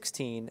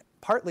 1816,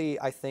 partly,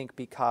 I think,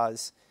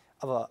 because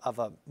of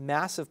a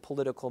massive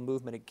political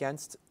movement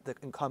against the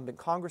incumbent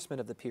congressman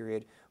of the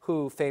period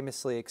who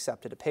famously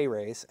accepted a pay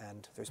raise.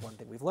 And there's one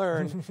thing we've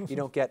learned, you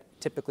don't get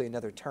typically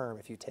another term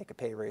if you take a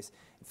pay raise.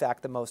 In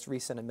fact, the most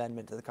recent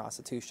amendment to the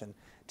Constitution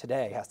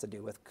today has to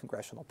do with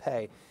congressional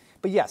pay.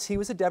 But yes, he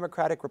was a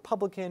Democratic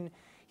Republican.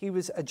 He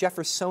was a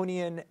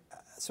Jeffersonian,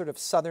 sort of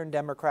Southern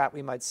Democrat,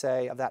 we might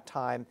say, of that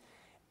time.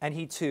 And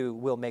he, too,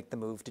 will make the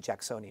move to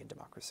Jacksonian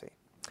democracy.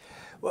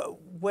 Well,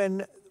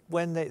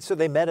 so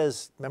they met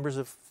as members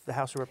of the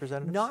House of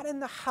Representatives? Not in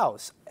the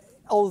House,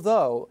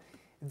 although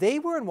they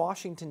were in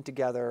Washington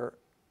together,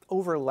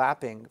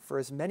 overlapping for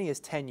as many as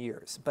 10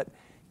 years. But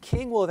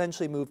King will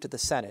eventually move to the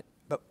Senate,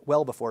 but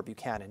well before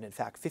Buchanan. In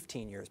fact,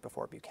 15 years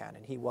before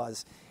Buchanan. He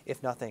was,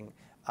 if nothing,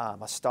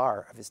 a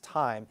star of his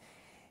time.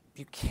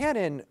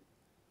 Buchanan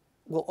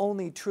will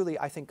only truly,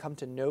 I think, come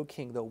to know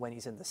King, though, when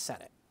he's in the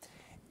Senate.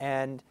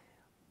 And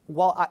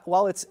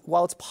while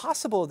it's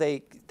possible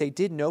they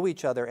did know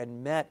each other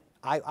and met,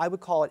 I would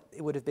call it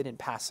would have been in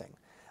passing.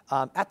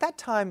 At that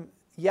time,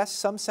 yes,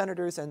 some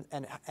senators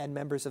and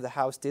members of the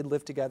House did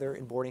live together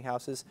in boarding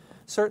houses.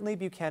 Certainly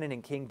Buchanan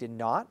and King did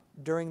not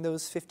during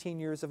those 15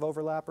 years of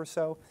overlap or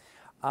so.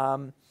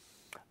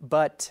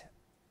 But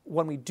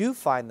when we do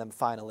find them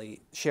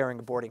finally sharing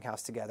a boarding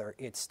house together,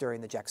 it's during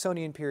the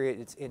Jacksonian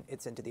period,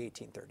 it's into the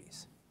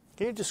 1830s.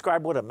 Can you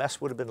describe what a mess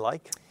would have been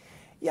like?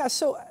 Yeah,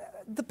 so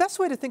the best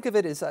way to think of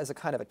it is as a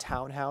kind of a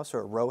townhouse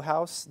or a row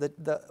house.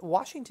 The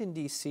Washington,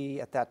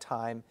 D.C. at that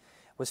time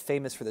was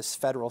famous for this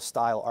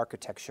federal-style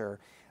architecture.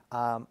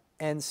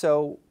 And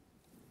so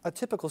a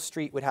typical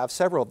street would have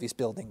several of these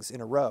buildings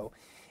in a row.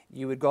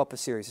 You would go up a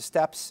series of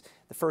steps.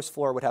 The first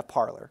floor would have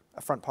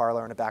a front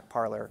parlor and a back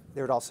parlor.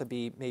 There would also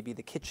be maybe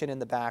the kitchen in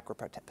the back or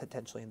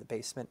potentially in the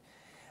basement.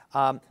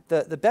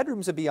 The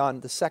bedrooms would be on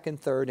the second,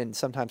 third, and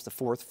sometimes the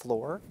fourth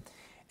floor.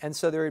 And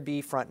so there would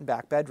be front and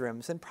back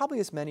bedrooms, and probably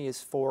as many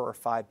as 4 or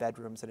 5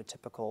 bedrooms in a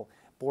typical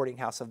boarding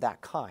house of that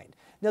kind.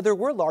 Now, there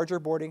were larger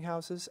boarding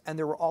houses, and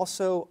there were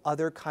also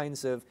other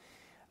kinds of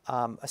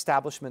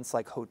establishments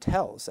like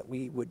hotels that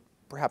we would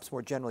perhaps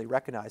more generally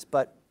recognize.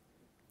 But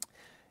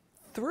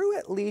through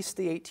at least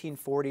the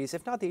 1840s,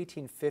 if not the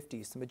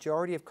 1850s, the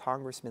majority of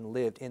congressmen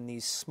lived in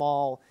these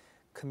small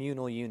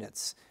communal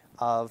units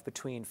of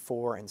between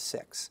 4 and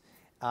 6.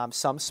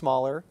 Some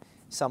smaller,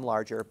 some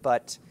larger,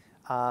 but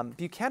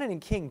Buchanan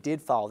and King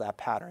did follow that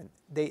pattern.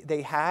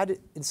 They had,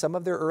 in some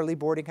of their early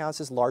boarding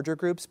houses, larger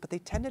groups, but they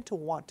tended to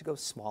want to go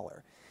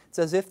smaller. It's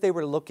as if they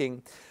were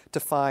looking to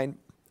find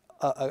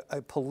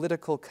a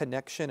political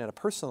connection and a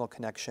personal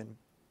connection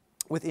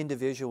with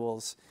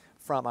individuals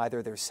from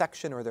either their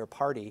section or their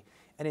party.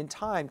 And in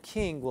time,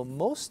 King will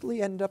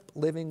mostly end up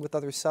living with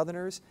other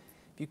Southerners.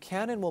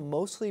 Buchanan will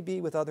mostly be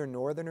with other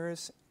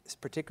Northerners,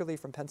 particularly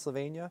from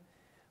Pennsylvania.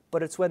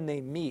 But it's when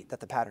they meet that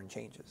the pattern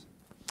changes.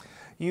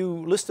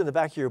 You list in the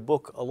back of your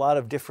book a lot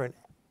of different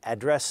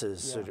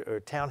addresses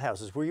or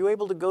townhouses. Were you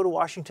able to go to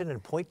Washington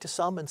and point to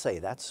some and say,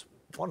 that's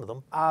one of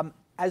them?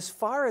 As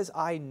far as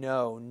I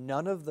know,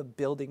 none of the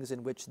buildings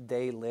in which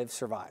they live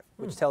survive,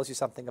 which tells you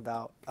something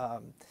about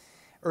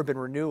urban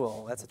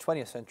renewal. That's a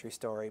 20th century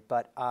story.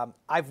 But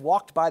I've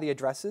walked by the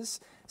addresses.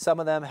 Some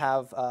of them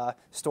have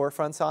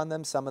storefronts on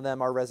them. Some of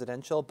them are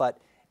residential, but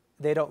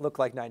they don't look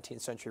like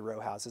 19th century row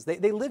houses.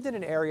 They lived in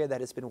an area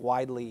that has been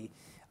widely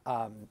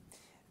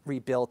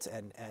rebuilt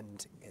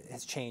and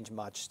has changed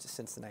much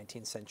since the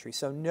 19th century.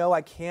 So no,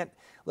 I can't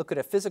look at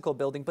a physical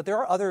building, but there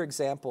are other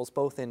examples,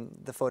 both in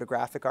the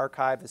photographic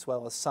archive as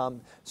well as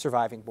some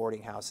surviving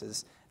boarding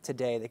houses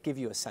today that give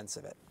you a sense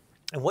of it.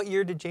 And what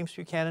year did James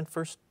Buchanan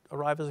first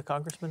arrive as a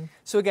congressman?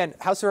 So again,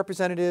 House of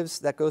Representatives,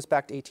 that goes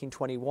back to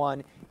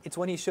 1821. It's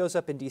when he shows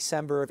up in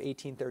December of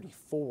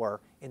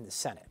 1834 in the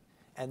Senate.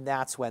 And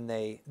that's when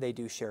they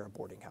do share a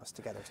boarding house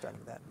together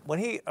starting then. When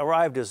he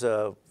arrived as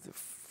a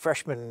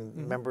freshman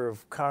member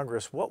of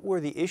Congress, what were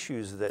the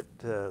issues that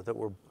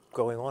were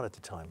going on at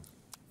the time?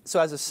 So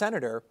as a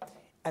senator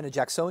and a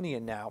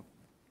Jacksonian now,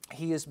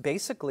 he is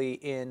basically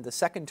in the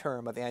second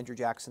term of Andrew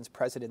Jackson's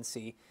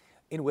presidency,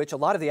 in which a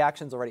lot of the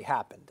actions already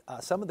happened.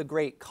 Some of the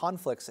great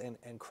conflicts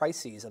and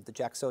crises of the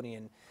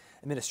Jacksonian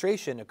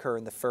administration occur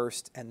in the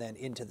first and then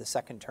into the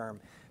second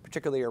term,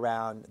 particularly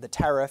around the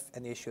tariff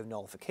and the issue of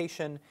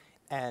nullification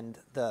and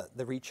the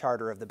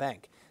recharter of the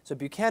bank. So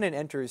Buchanan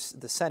enters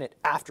the Senate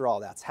after all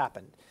that's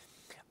happened.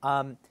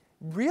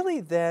 Really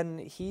then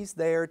he's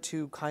there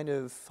to kind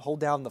of hold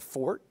down the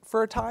fort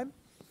for a time.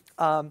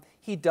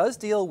 He does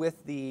deal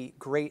with the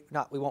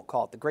we won't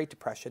call it the Great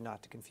Depression,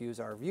 not to confuse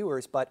our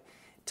viewers, but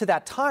to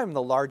that time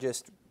the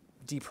largest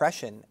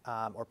depression,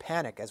 or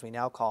panic as we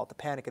now call it, the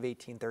Panic of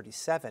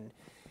 1837.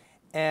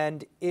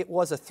 And it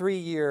was a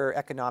 3-year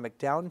economic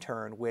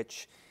downturn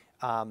which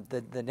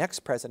the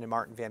next president,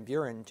 Martin Van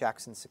Buren,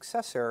 Jackson's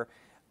successor,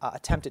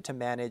 attempted to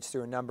manage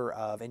through a number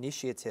of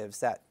initiatives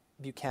that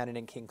Buchanan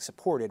and King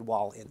supported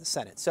while in the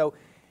Senate. So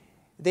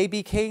they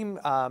became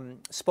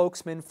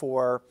spokesmen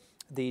for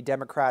the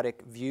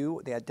Democratic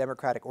view, the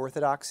Democratic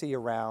orthodoxy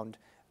around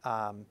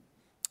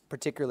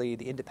particularly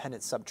the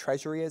independent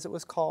sub-treasury, as it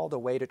was called, a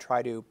way to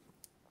try to,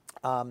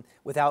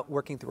 without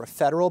working through a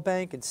federal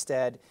bank,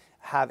 instead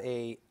have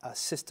a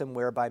system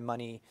whereby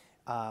money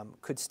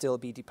could still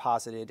be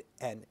deposited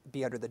and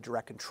be under the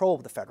direct control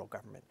of the federal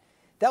government.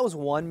 That was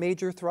one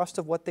major thrust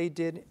of what they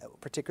did,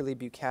 particularly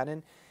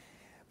Buchanan.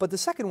 But the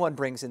second one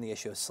brings in the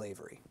issue of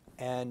slavery.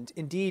 And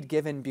indeed,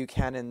 given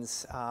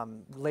Buchanan's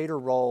later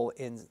role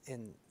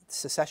in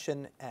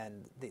secession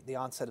and the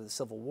onset of the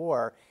Civil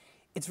War,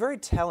 it's very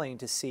telling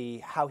to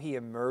see how he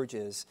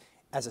emerges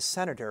as a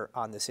senator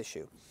on this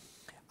issue.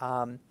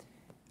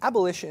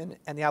 Abolition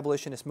and the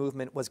abolitionist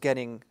movement was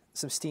getting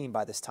some steam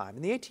by this time.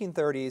 In the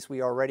 1830s, we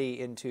are already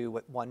into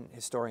what one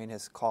historian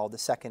has called the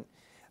second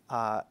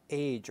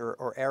age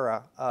or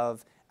era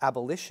of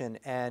abolition,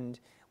 and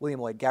William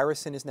Lloyd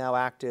Garrison is now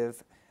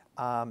active.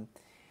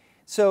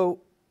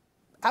 So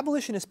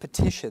abolitionist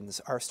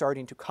petitions are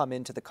starting to come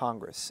into the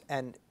Congress,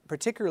 and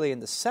particularly in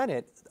the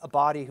Senate, a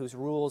body whose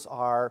rules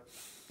are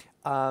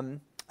a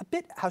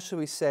bit, how should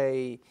we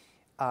say,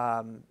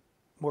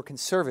 more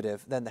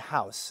conservative than the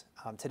House.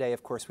 Today,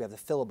 of course, we have the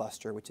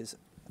filibuster, which is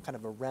kind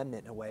of a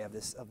remnant in a way of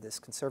this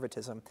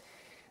conservatism.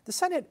 The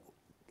Senate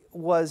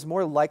was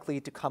more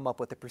likely to come up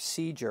with a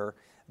procedure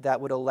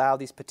that would allow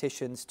these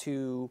petitions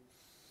to,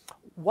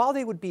 while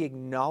they would be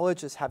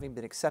acknowledged as having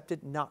been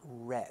accepted, not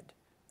read,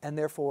 and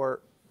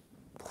therefore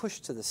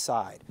pushed to the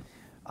side.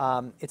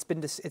 It's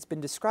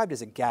been described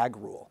as a gag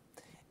rule,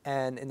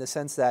 and in the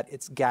sense that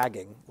it's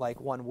gagging,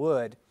 like one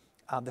would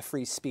the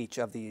free speech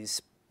of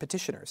these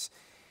petitioners.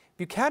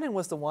 Buchanan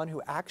was the one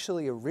who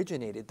actually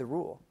originated the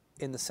rule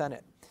in the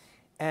Senate.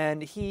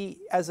 And he,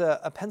 as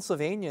a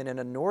Pennsylvanian and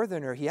a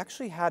Northerner, he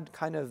actually had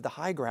kind of the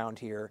high ground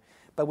here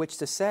by which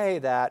to say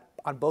that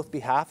on both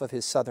behalf of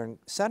his Southern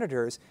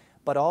senators,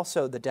 but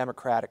also the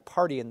Democratic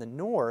Party in the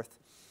North,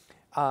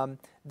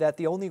 that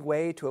the only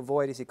way to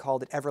avoid, as he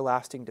called it,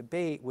 everlasting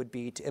debate would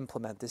be to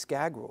implement this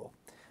gag rule.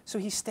 So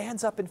he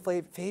stands up in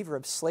favor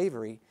of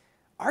slavery,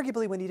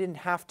 arguably when he didn't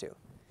have to.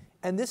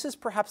 And this is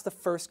perhaps the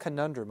first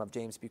conundrum of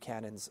James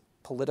Buchanan's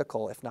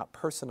political, if not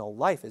personal,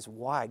 life, is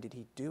why did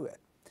he do it?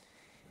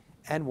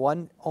 And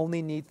one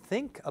only need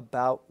think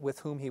about with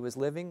whom he was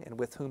living and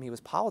with whom he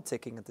was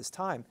politicking at this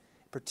time,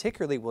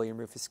 particularly William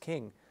Rufus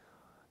King.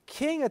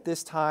 King at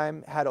this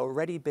time had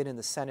already been in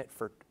the Senate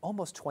for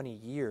almost 20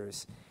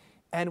 years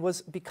and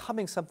was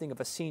becoming something of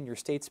a senior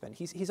statesman.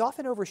 He's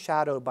often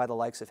overshadowed by the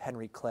likes of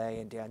Henry Clay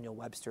and Daniel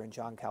Webster and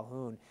John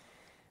Calhoun.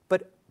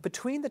 But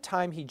between the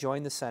time he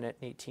joined the Senate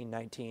in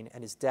 1819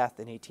 and his death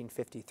in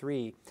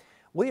 1853,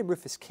 William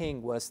Rufus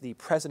King was the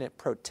president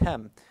pro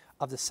tem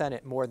of the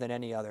Senate more than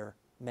any other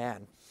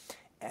man.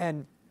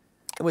 And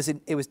it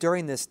was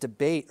during this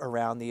debate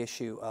around the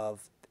issue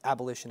of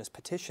abolitionist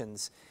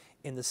petitions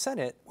in the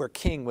Senate, where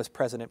King was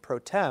president pro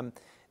tem,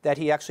 that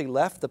he actually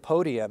left the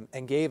podium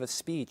and gave a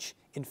speech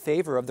in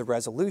favor of the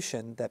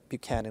resolution that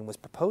Buchanan was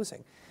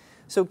proposing.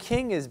 So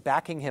King is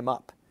backing him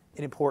up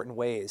in important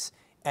ways,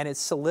 and it's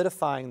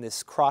solidifying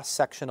this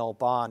cross-sectional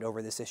bond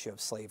over this issue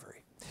of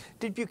slavery.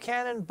 Did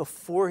Buchanan,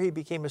 before he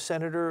became a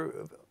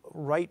senator,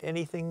 write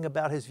anything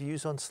about his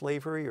views on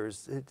slavery, or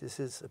does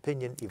his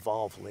opinion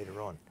evolve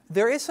later on?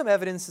 There is some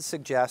evidence to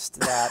suggest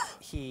that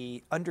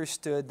he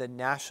understood the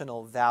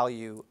national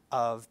value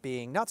of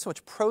being not so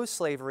much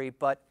pro-slavery,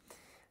 but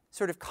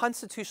sort of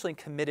constitutionally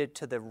committed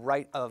to the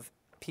right of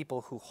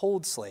people who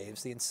hold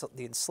slaves, the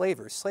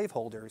enslavers,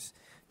 slaveholders,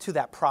 to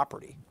that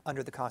property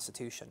under the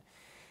Constitution.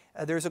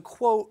 There's a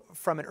quote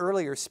from an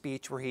earlier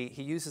speech where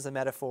he uses a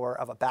metaphor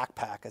of a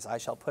backpack, as I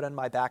shall put on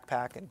my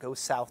backpack and go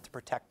south to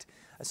protect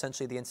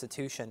essentially the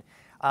institution.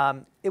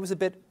 It was a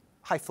bit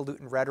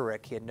highfalutin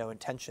rhetoric. He had no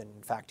intention.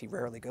 In fact, he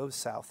rarely goes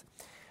south.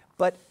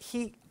 But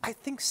he, I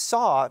think,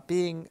 saw,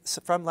 being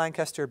from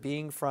Lancaster,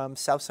 being from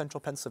south central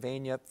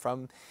Pennsylvania,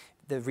 from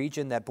the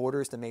region that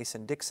borders the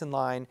Mason-Dixon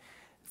line,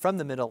 from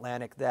the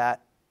Mid-Atlantic,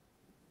 that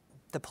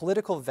the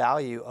political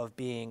value of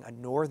being a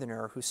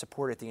Northerner who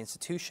supported the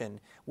institution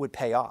would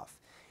pay off.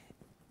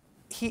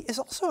 He is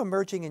also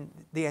emerging in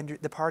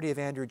the party of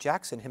Andrew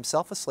Jackson,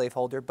 himself a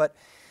slaveholder, but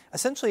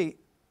essentially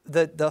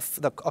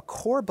a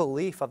core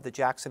belief of the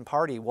Jackson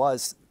Party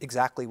was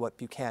exactly what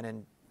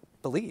Buchanan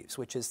believes,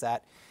 which is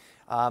that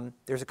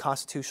there's a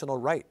constitutional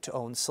right to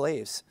own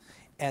slaves,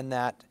 and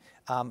that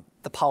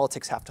the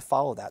politics have to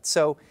follow that.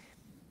 So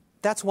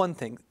that's one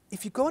thing.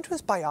 If you go into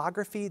his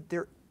biography,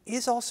 there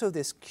is also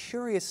this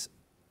curious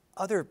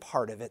other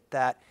part of it,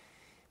 that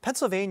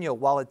Pennsylvania,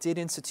 while it did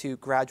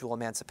institute gradual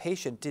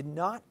emancipation, did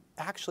not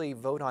actually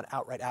vote on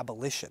outright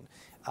abolition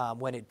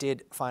when it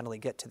did finally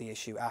get to the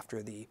issue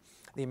after the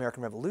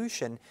American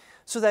Revolution,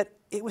 so that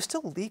it was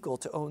still legal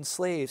to own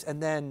slaves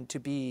and then to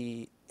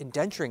be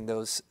indenturing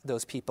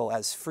those people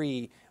as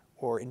free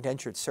or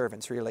indentured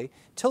servants, really,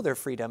 till their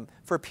freedom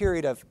for a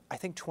period of, I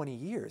think, 20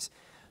 years.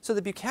 So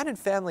the Buchanan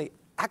family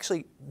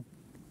actually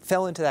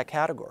fell into that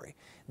category.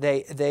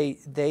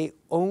 They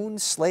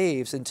owned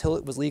slaves until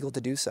it was legal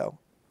to do so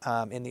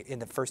in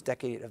the first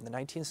decade of the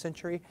 19th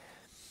century.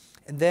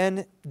 And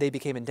then they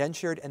became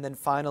indentured, and then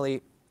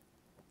finally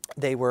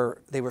they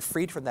were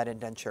freed from that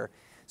indenture.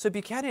 So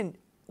Buchanan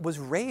was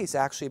raised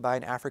actually by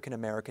an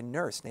African-American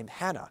nurse named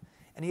Hannah,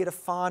 and he had a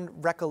fond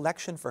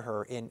recollection for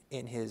her in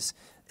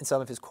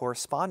some of his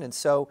correspondence.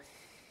 So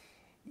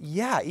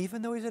yeah,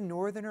 even though he's a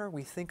Northerner,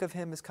 we think of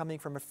him as coming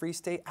from a free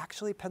state.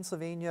 Actually,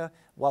 Pennsylvania,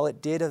 while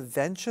it did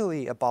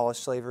eventually abolish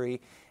slavery,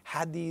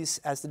 had these,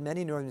 as did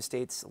many northern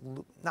states,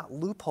 not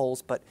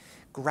loopholes, but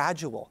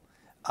gradual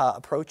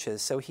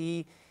approaches. So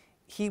he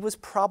was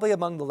probably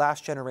among the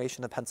last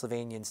generation of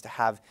Pennsylvanians to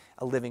have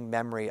a living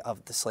memory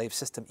of the slave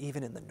system,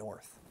 even in the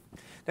North.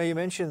 Now, you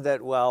mentioned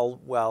that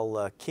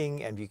while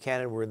King and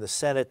Buchanan were in the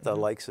Senate, the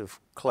likes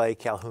of Clay,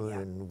 Calhoun,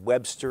 and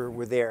Webster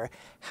were there.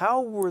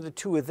 How were the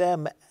two of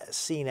them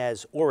seen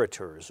as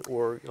orators,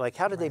 or like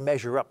how did they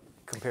measure up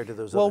compared to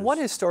those others? Well, one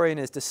historian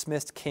has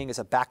dismissed King as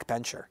a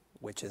backbencher,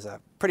 which is a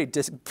pretty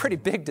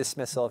big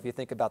dismissal if you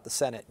think about the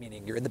Senate,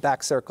 meaning you're in the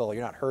back circle,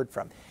 you're not heard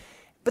from.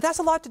 But that's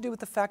a lot to do with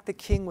the fact that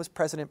King was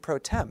president pro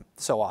tem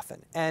so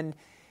often. And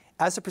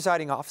as the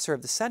presiding officer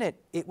of the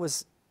Senate, it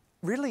was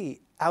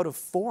really out of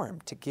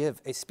form to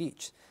give a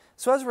speech.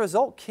 So as a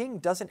result, King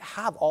doesn't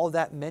have all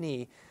that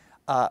many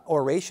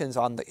orations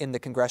in the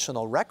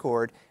congressional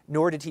record,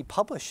 nor did he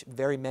publish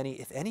very many,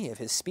 if any, of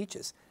his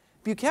speeches.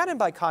 Buchanan,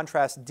 by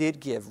contrast, did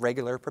give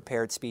regular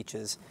prepared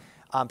speeches,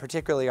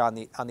 particularly on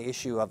the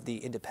issue of the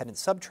independent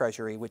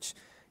sub-treasury, which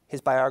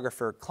his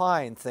biographer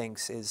Klein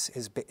thinks is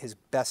his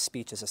best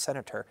speech as a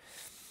senator.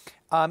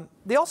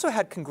 They also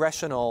had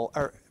congressional,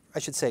 or I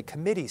should say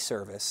committee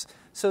service.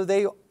 So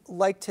they,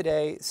 like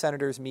today,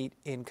 senators meet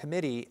in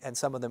committee, and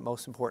some of the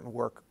most important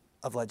work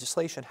of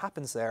legislation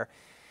happens there.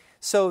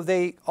 So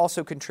they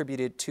also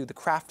contributed to the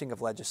crafting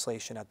of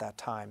legislation at that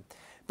time.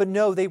 But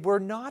no, they were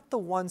not the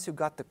ones who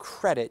got the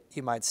credit,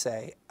 you might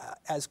say,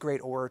 as great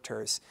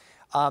orators.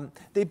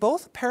 They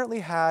both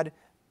apparently had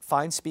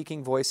fine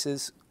speaking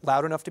voices,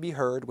 loud enough to be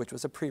heard, which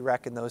was a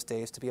prereq in those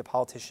days to be a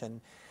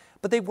politician.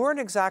 But they weren't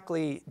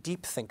exactly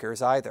deep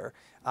thinkers either.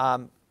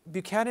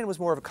 Buchanan was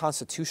more of a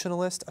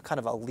constitutionalist, a kind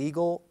of a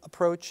legal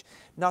approach,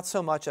 not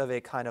so much of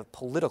a kind of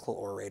political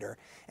orator.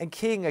 And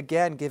King,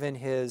 again, given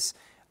his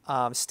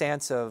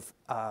stance of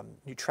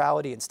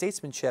neutrality and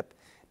statesmanship,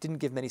 didn't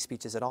give many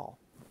speeches at all.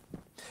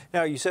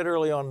 Now, you said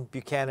early on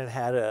Buchanan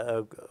had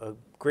a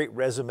great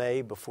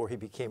resume before he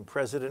became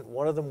president.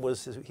 One of them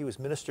was he was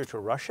minister to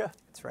Russia.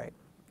 That's right.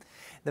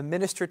 The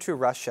minister to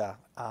Russia,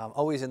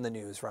 always in the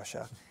news,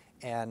 Russia.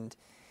 And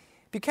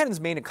Buchanan's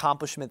main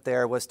accomplishment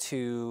there was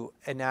to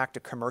enact a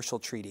commercial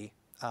treaty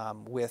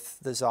with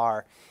the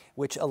Tsar,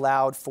 which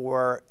allowed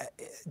for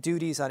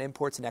duties on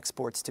imports and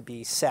exports to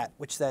be set,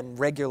 which then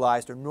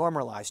regularized or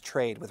normalized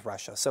trade with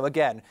Russia. So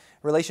again,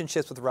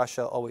 relationships with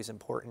Russia, always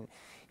important.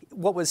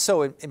 What was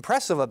so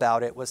impressive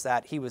about it was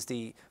that he was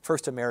the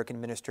first American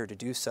minister to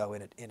do so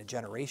in a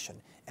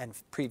generation, and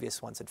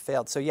previous ones had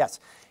failed. So yes,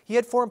 he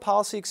had foreign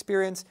policy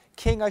experience.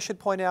 King, I should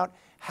point out,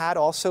 had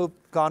also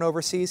gone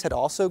overseas, had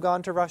also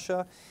gone to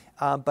Russia,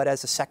 but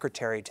as a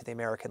secretary to the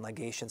American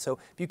legation. So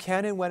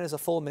Buchanan went as a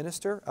full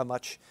minister, a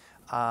much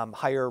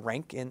higher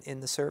rank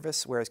in the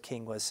service, whereas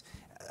King was,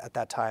 at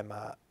that time,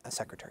 a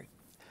secretary.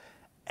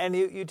 And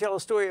you tell a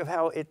story of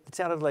how it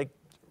sounded like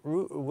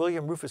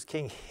William Rufus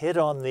King hit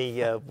on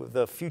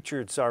the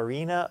future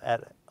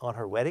Tsarina on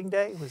her wedding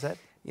day. Was that?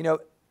 You know,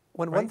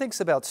 when right? one thinks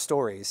about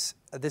stories,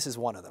 this is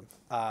one of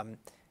them.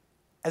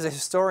 As a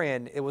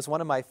historian, it was one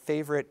of my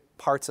favorite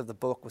parts of the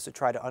book was to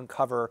try to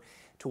uncover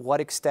to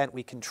what extent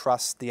we can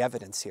trust the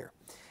evidence here.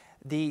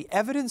 The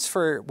evidence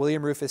for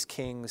William Rufus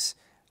King's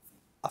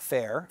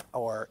affair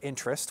or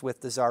interest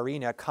with the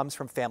Tsarina comes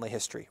from family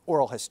history,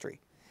 oral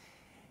history.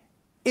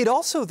 It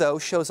also, though,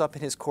 shows up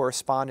in his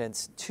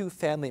correspondence to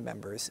family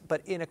members,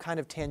 but in a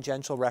kind of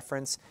tangential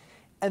reference.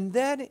 And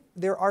then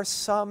there are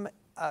some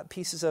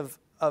pieces of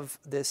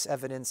this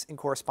evidence in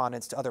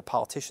correspondence to other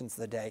politicians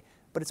of the day,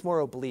 but it's more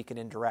oblique and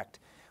indirect.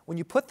 When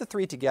you put the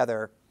three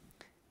together,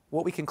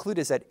 what we conclude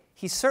is that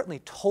he certainly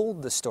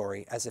told the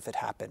story as if it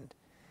happened,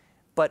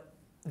 but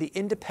the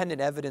independent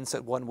evidence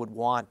that one would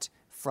want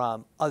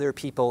from other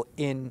people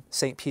in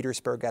St.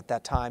 Petersburg at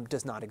that time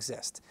does not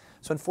exist.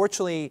 So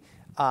unfortunately,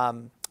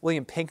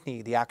 William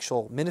Pinckney, the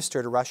actual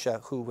minister to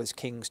Russia, who was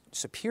King's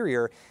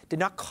superior, did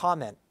not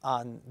comment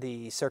on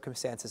the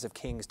circumstances of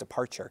King's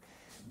departure.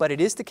 But it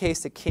is the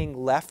case that King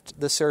left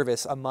the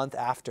service a month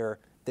after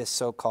this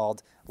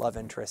so-called love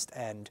interest,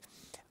 and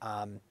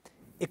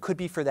it could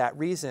be for that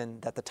reason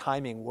that the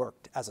timing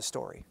worked as a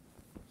story.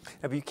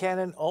 Now,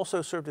 Buchanan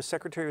also served as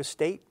Secretary of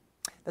State.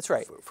 That's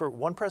right. For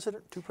one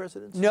president, two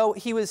presidents? No,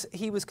 he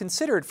was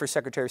considered for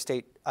Secretary of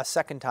State a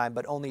second time,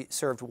 but only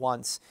served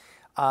once.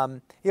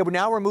 Now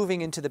we're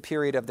moving into the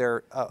period of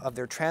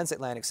their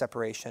transatlantic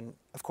separation.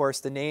 Of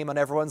course, the name on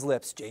everyone's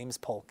lips, James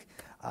Polk.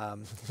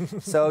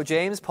 So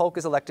James Polk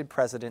is elected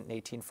president in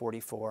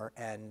 1844,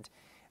 and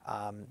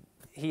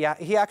he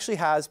actually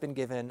has been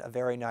given a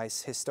very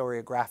nice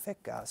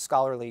historiographic,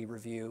 scholarly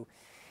review.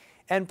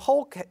 And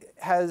Polk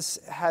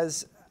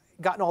has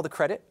gotten all the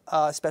credit,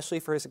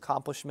 especially for his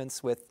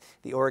accomplishments with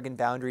the Oregon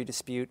boundary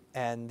dispute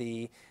and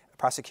the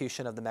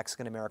prosecution of the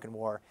Mexican-American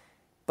War.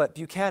 But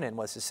Buchanan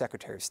was his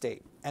Secretary of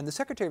State. And the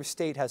Secretary of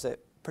State has a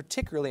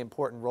particularly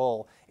important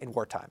role in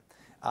wartime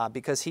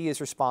because he is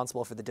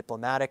responsible for the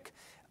diplomatic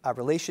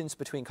relations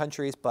between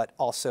countries, but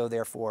also,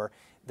 therefore,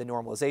 the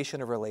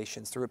normalization of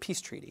relations through a peace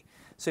treaty.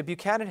 So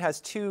Buchanan has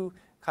two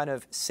kind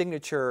of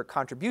signature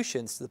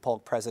contributions to the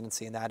Polk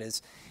presidency, and that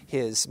is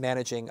his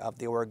managing of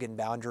the Oregon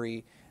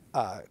boundary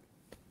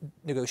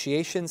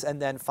negotiations,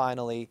 and then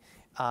finally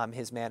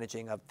his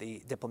managing of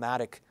the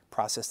diplomatic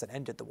process that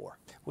ended the war.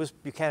 Was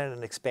Buchanan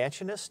an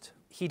expansionist?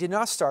 He did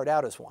not start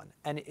out as one,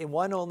 and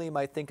one only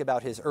might think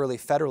about his early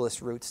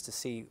Federalist roots to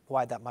see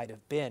why that might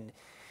have been.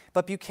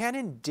 But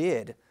Buchanan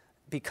did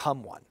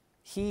become one.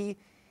 He,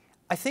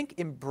 I think,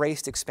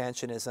 embraced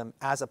expansionism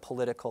as a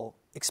political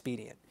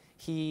expedient.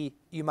 He,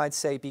 you might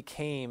say,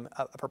 became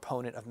a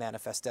proponent of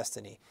manifest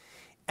destiny.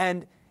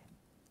 And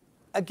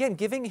again,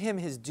 giving him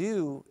his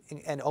due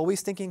and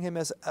always thinking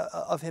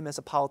of him as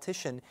a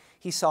politician,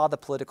 he saw the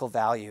political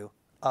value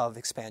of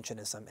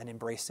expansionism and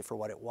embraced it for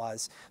what it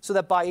was. So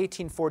that by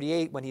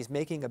 1848, when he's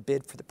making a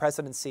bid for the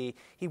presidency,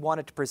 he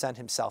wanted to present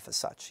himself as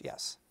such,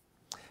 yes.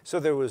 So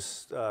there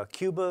was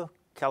Cuba,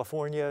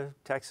 California,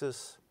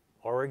 Texas,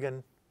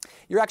 Oregon.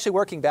 You're actually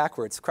working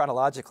backwards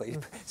chronologically.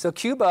 So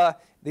Cuba,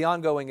 the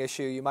ongoing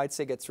issue, you might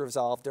say gets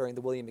resolved during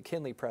the William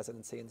McKinley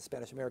presidency in the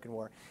Spanish-American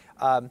War.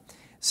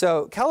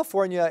 So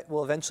California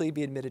will eventually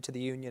be admitted to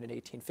the Union in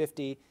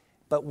 1850,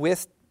 but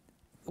with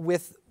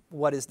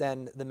what is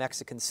then the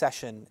Mexican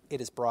cession, it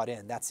is brought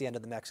in. That's the end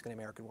of the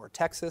Mexican-American War.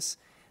 Texas,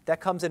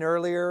 that comes in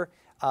earlier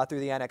through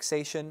the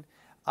annexation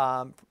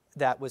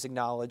that was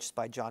acknowledged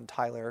by John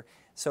Tyler,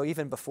 so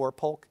even before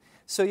Polk.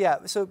 So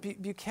yeah, so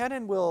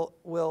Buchanan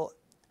will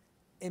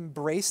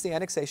embrace the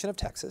annexation of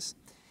Texas.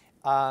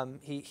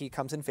 He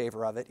comes in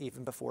favor of it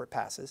even before it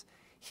passes.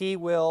 He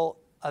will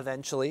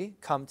eventually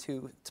come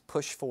to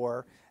push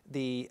for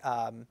the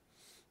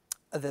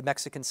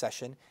Mexican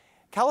cession.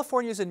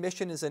 California's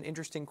admission is an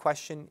interesting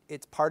question.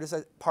 It's part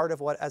of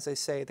what, as I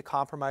say, the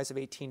Compromise of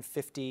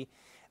 1850.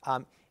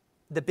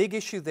 The big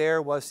issue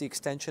there was the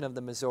extension of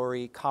the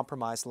Missouri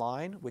Compromise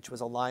line, which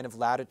was a line of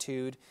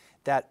latitude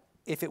that,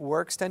 if it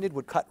were extended,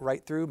 would cut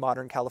right through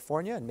modern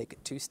California and make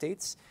it two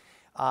states.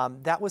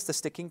 That was the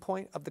sticking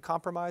point of the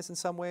compromise in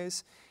some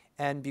ways.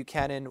 And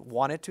Buchanan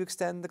wanted to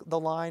extend the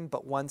line,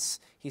 but once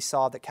he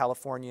saw that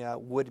California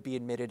would be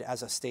admitted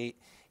as a state,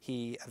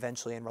 he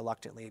eventually and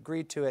reluctantly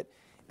agreed to it.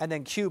 And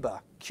then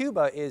Cuba.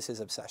 Cuba is his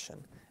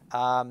obsession.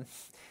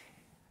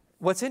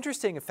 What's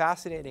interesting and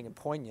fascinating and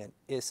poignant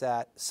is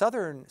that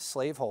Southern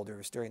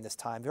slaveholders during this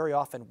time very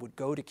often would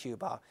go to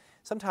Cuba,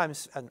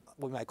 sometimes on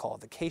what we might call a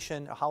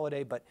vacation, a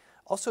holiday, but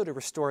also to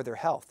restore their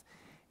health.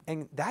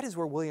 And that is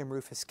where William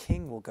Rufus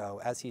King will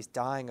go as he's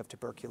dying of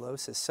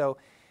tuberculosis. So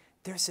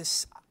there's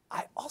this,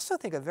 I also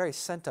think, a very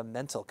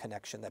sentimental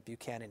connection that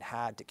Buchanan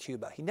had to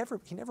Cuba. He never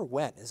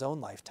went in his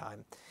own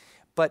lifetime,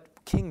 but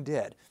King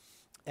did.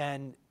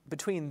 And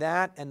between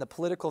that and the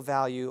political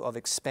value of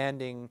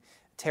expanding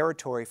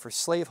territory for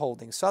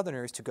slaveholding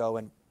Southerners to go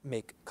and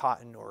make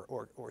cotton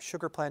or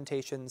sugar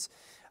plantations,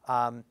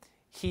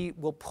 he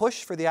will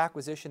push for the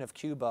acquisition of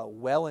Cuba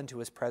well into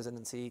his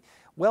presidency,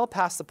 well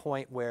past the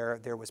point where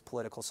there was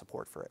political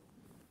support for it.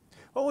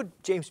 What would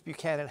James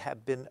Buchanan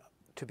have been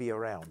to be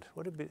around?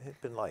 What would it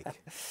have been like?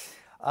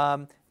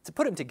 To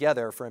put them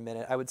together for a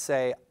minute, I would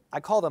say I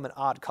call them an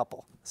odd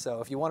couple.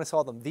 So if you want to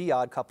call them the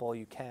odd couple,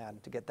 you can,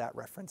 to get that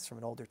reference from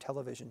an older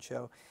television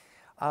show.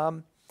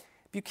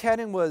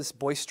 Buchanan was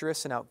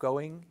boisterous and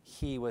outgoing.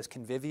 He was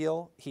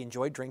convivial. He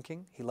enjoyed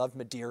drinking. He loved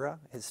Madeira,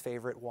 his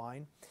favorite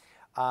wine.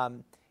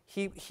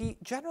 He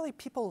generally,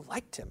 people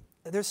liked him.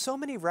 There's so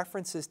many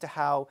references to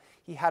how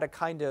he had a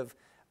kind of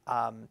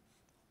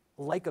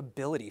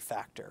likability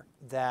factor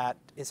that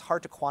is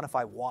hard to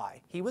quantify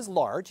why. He was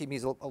large.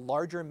 He's a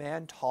larger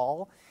man,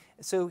 tall.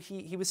 So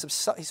he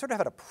sort of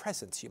had a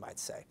presence, you might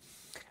say.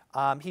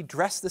 He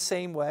dressed the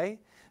same way.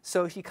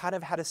 So he kind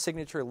of had a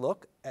signature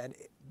look, and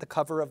the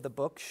cover of the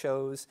book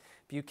shows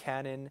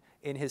Buchanan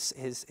in his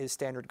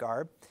standard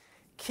garb.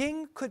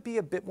 King could be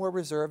a bit more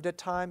reserved at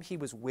times. He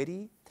was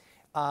witty.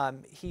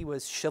 He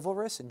was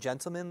chivalrous and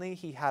gentlemanly.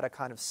 He had a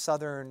kind of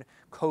Southern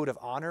code of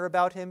honor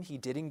about him. He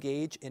did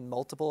engage in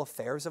multiple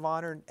affairs of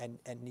honor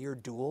and near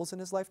duels in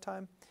his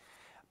lifetime.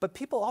 But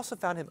people also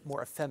found him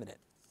more effeminate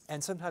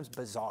and sometimes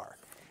bizarre.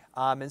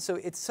 And so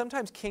it's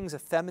sometimes King's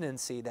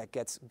effeminacy that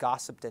gets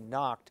gossiped and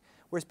knocked,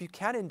 whereas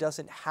Buchanan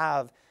doesn't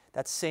have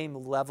that same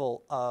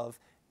level of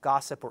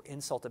gossip or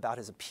insult about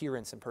his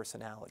appearance and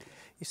personality.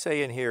 You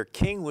say in here,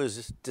 King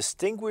was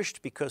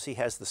distinguished because he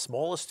has the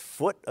smallest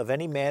foot of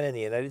any man in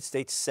the United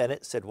States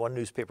Senate, said one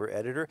newspaper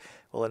editor.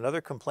 Well,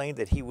 another complained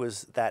that he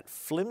was that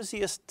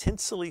flimsiest,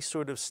 tinsely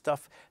sort of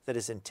stuff that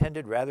is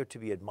intended rather to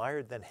be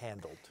admired than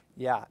handled.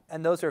 Yeah,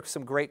 and those are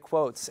some great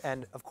quotes.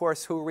 And of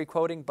course, who are we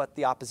quoting but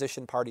the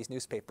opposition party's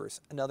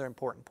newspapers? Another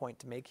important point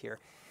to make here.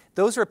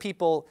 Those are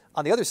people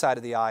on the other side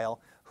of the aisle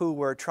who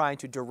were trying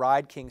to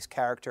deride King's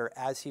character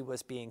as he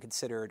was being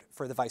considered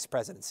for the vice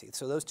presidency.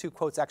 So those two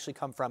quotes actually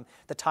come from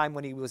the time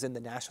when he was in the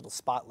national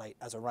spotlight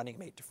as a running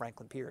mate to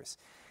Franklin Pierce.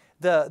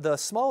 The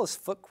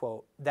smallest foot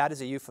quote, that is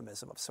a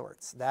euphemism of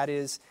sorts. That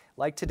is,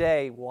 like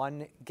today,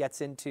 one gets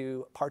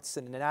into parts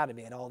in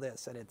anatomy and all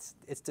this, and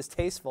it's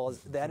distasteful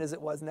then as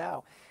it was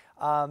now.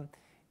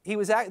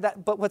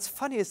 But what's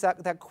funny is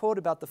that quote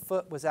about the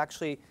foot was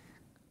actually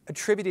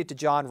attributed to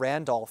John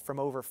Randolph from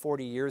over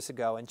 40 years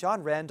ago. And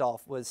John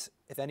Randolph was,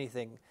 if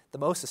anything, the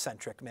most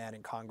eccentric man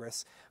in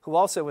Congress, who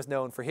also was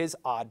known for his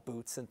odd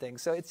boots and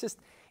things. So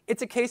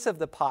it's a case of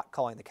the pot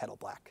calling the kettle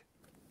black.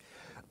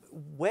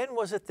 When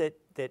was it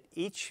that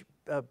each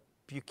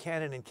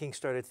Buchanan and King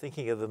started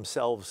thinking of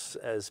themselves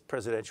as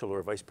presidential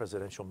or vice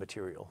presidential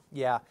material?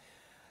 Yeah.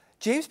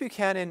 James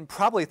Buchanan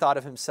probably thought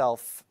of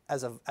himself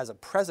as a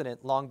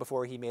president long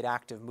before he made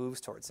active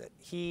moves towards it.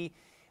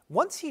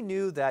 Once he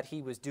knew that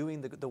he was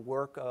doing the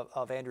work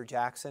of Andrew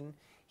Jackson,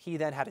 he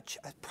then had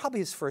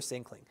probably his first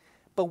inkling.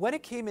 But when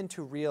it came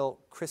into real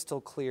crystal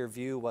clear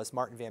view was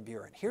Martin Van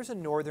Buren. Here's a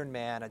northern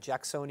man, a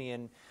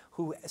Jacksonian,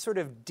 who sort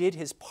of did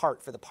his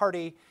part for the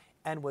party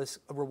and was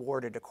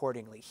rewarded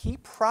accordingly. He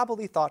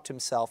probably thought to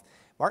himself,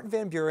 Martin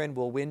Van Buren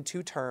will win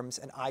 2 terms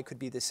and I could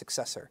be the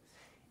successor.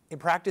 In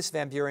practice,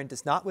 Van Buren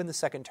does not win the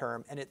second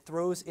term, and it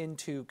throws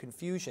into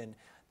confusion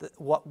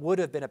what would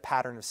have been a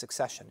pattern of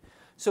succession.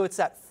 So it's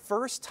that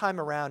first time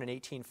around in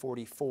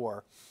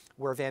 1844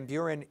 where Van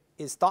Buren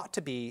is thought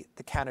to be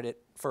the candidate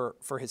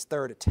for his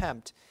third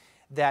attempt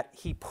that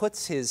he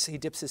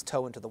dips his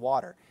toe into the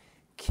water.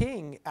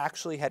 King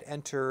actually had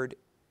entered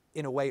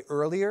in a way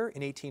earlier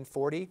in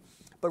 1840,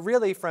 but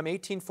really from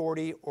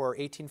 1840 or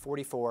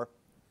 1844,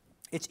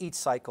 it's each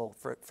cycle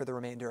for the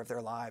remainder of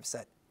their lives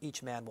that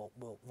each man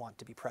will want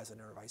to be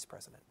president or vice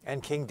president.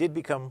 And King did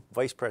become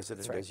vice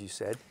president, right, as you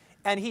said.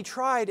 And he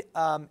tried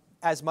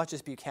as much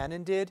as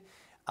Buchanan did,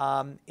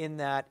 in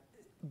that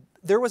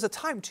there was a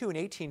time, too, in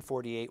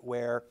 1848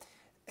 where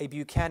a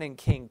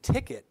Buchanan-King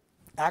ticket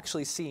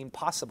actually seemed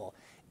possible.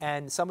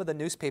 And some of the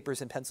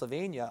newspapers in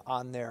Pennsylvania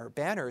on their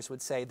banners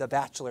would say the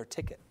bachelor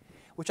ticket,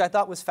 which I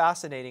thought was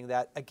fascinating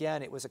that,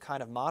 again, it was a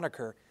kind of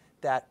moniker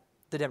that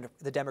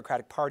the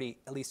Democratic Party,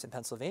 at least in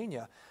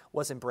Pennsylvania,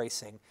 was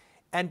embracing.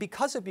 And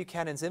because of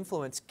Buchanan's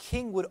influence,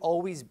 King would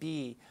always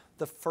be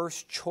the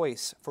first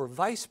choice for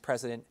vice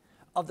president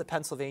of the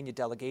Pennsylvania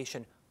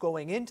delegation,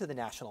 going into the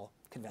National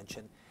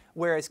Convention,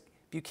 whereas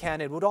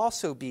Buchanan would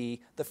also be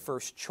the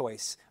first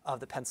choice of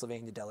the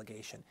Pennsylvania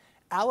delegation.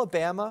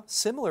 Alabama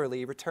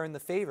similarly returned the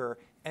favor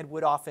and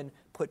would often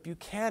put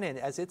Buchanan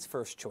as its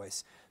first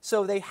choice.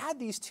 So they had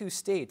these two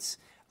states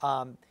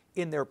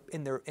in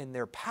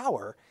their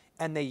power,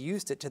 and they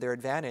used it to their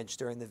advantage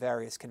during the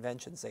various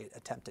conventions they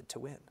attempted to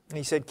win.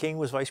 He said King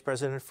was vice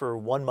president for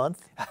 1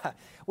 month?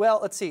 Well,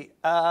 let's see,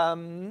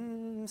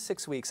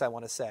 6 weeks, I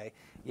want to say,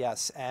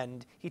 yes.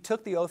 And he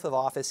took the oath of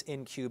office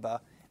in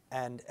Cuba,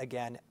 and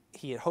again,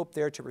 he had hoped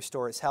there to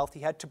restore his health. He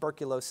had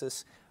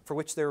tuberculosis, for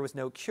which there was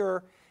no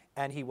cure,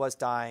 and he was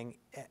dying,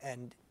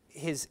 and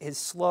his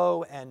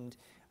slow and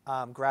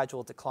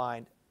gradual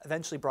decline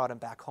eventually brought him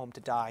back home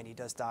to die, and he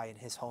does die in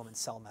his home in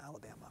Selma,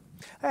 Alabama.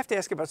 I have to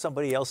ask about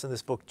somebody else in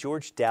this book,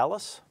 George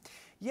Dallas.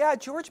 Yeah,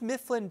 George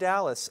Mifflin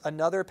Dallas,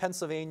 another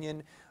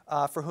Pennsylvanian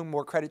for whom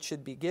more credit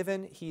should be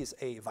given. He is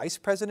a vice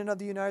president of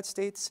the United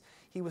States.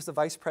 He was the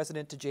vice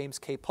president to James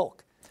K.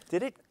 Polk.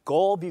 Did it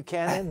gall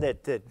Buchanan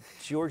that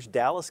George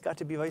Dallas got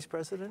to be vice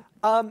president?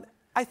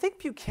 I think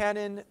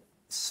Buchanan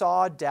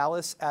saw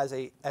Dallas as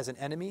an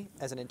enemy,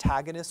 as an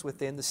antagonist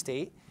within the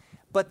state,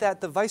 but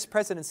that the vice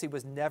presidency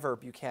was never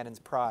Buchanan's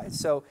prize.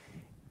 So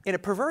in a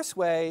perverse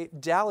way,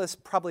 Dallas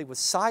probably was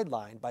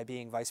sidelined by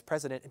being vice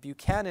president, and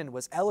Buchanan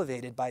was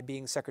elevated by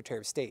being Secretary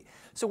of State.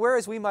 So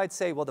whereas we might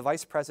say, well, the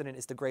vice president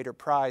is the greater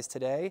prize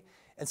today,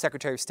 and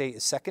Secretary of State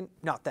is second,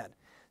 not then.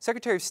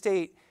 Secretary of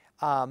State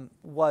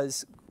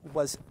was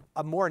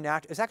a more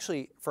natural, it was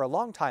actually for a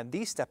long time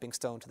the stepping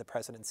stone to the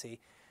presidency,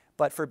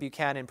 but for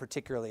Buchanan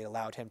particularly, it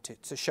allowed him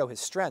to show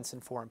his strengths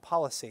in foreign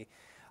policy.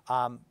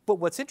 But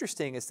what's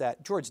interesting is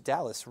that George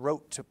Dallas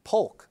wrote to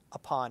Polk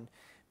upon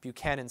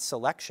Buchanan's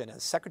selection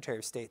as Secretary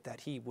of State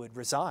that he would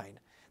resign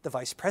the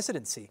vice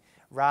presidency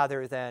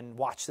rather than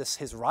watch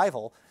his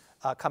rival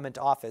come into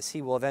office.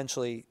 He will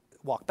eventually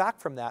walk back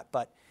from that,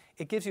 but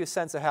it gives you a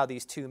sense of how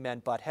these two men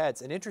butt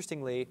heads. And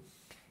interestingly,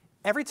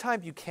 every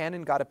time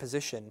Buchanan got a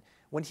position,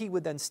 when he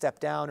would then step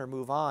down or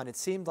move on, it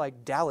seemed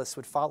like Dallas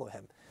would follow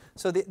him.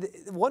 So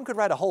one could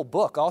write a whole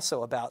book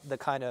also about the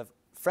kind of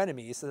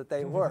frenemies that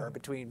they were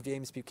between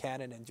James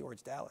Buchanan and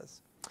George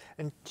Dallas.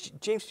 And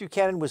James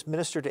Buchanan was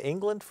minister to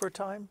England for a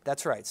time?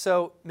 That's right.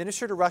 So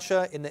minister to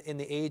Russia in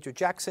the age of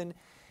Jackson,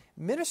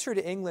 minister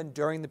to England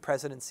during the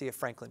presidency of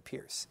Franklin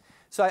Pierce.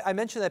 So I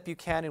mentioned that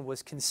Buchanan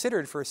was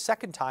considered for a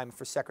second time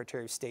for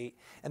Secretary of State,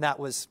 and that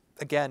was,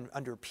 again,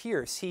 under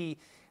Pierce. He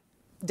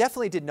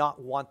definitely did not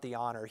want the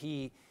honor.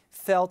 He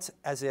felt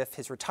as if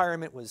his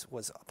retirement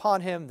was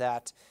upon him,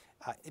 that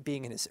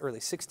being in his early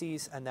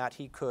 60s, and that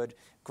he could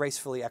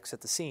gracefully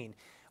exit the scene.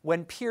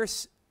 When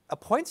Pierce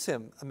appoints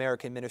him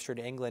American minister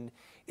to England,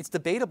 it's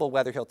debatable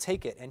whether he'll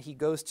take it, and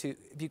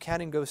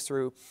Buchanan goes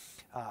through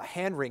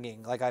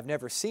hand-wringing like I've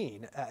never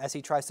seen as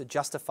he tries to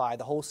justify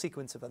the whole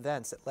sequence of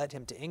events that led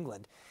him to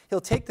England.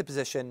 He'll take the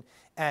position,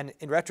 and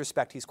in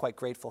retrospect, he's quite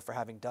grateful for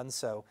having done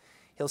so.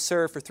 He'll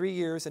serve for 3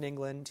 years in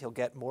England. He'll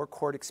get more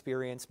court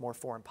experience, more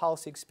foreign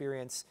policy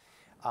experience.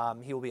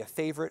 He will be a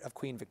favorite of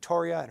Queen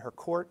Victoria and her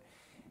court.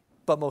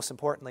 But most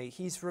importantly,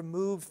 he's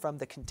removed from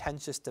the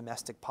contentious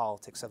domestic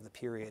politics of the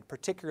period,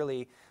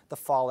 particularly the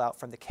fallout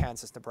from the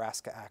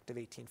Kansas-Nebraska Act of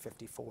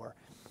 1854.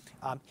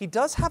 He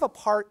does have a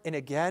part in,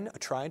 again,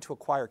 trying to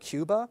acquire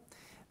Cuba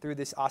through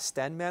this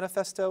Ostend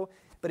Manifesto,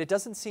 but it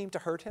doesn't seem to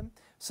hurt him,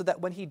 so that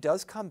when he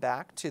does come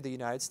back to the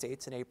United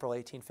States in April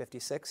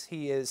 1856,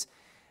 he is,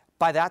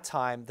 by that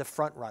time, the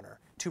front runner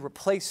to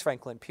replace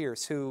Franklin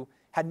Pierce, who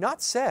had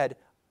not said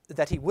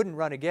that he wouldn't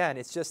run again.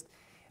 It's just,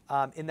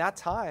 in that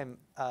time,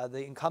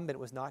 the incumbent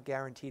was not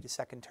guaranteed a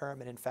second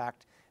term, and in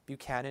fact,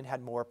 Buchanan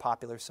had more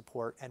popular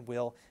support and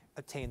will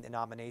obtain the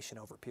nomination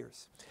over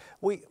Pierce.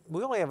 We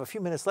only have a few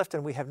minutes left,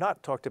 and we have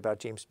not talked about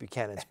James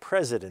Buchanan's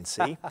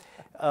presidency.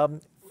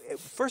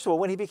 First of all,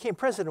 when he became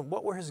president,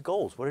 what were his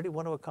goals? What did he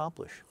want to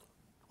accomplish?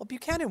 Well,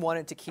 Buchanan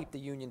wanted to keep the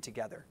Union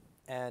together,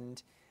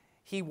 and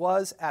he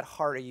was at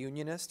heart a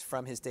Unionist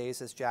from his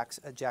days as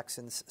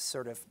Jackson's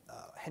sort of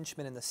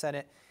henchman in the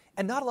Senate.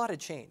 And not a lot had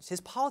changed.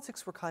 His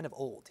politics were kind of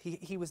old.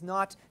 He was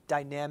not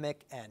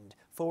dynamic and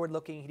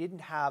forward-looking. He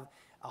didn't have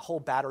a whole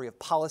battery of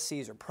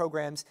policies or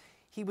programs.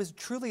 He was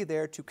truly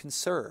there to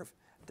conserve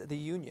the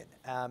Union.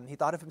 He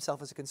thought of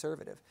himself as a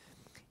conservative.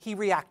 He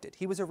reacted.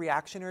 He was a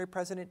reactionary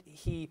president.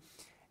 He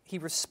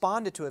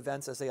responded to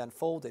events as they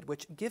unfolded,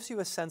 which gives you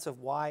a sense of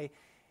why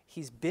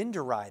he's been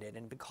derided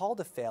and been called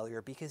a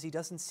failure, because he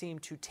doesn't seem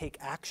to take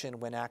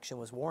action when action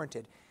was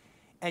warranted.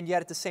 And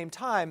yet at the same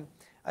time,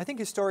 I think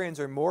historians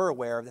are more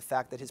aware of the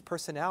fact that his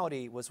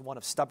personality was one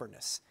of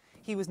stubbornness.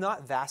 He was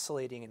not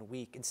vacillating and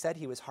weak. Instead,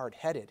 he was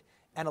hard-headed.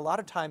 And a lot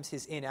of times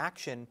his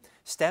inaction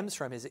stems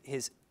from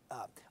his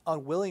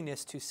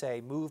unwillingness to,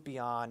 say, move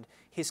beyond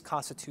his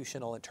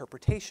constitutional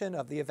interpretation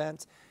of the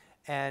event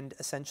and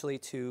essentially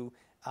to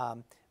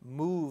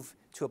move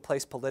to a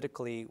place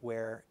politically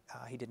where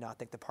he did not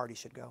think the party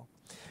should go.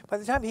 By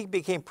the time he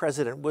became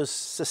president, was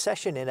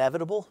secession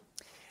inevitable?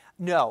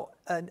 No,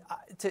 and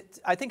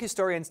I think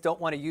historians don't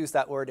want to use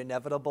that word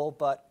inevitable,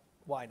 but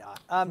Why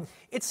not?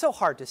 It's so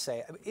hard to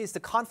say. Is the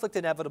conflict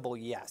inevitable?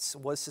 Yes.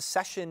 Was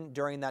secession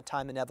during that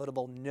time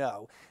inevitable?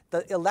 No.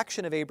 The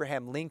election of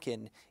Abraham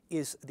Lincoln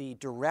is the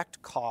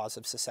direct cause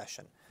of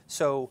secession.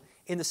 So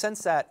in the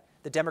sense that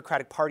the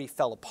Democratic Party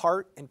fell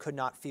apart and could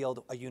not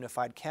field a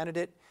unified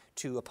candidate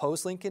to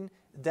oppose Lincoln,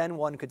 then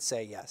one could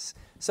say yes.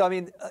 So, I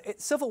mean,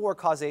 Civil War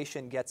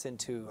causation gets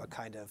into a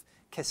kind of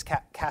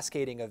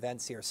cascading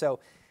events here. So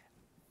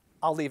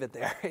I'll leave it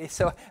there.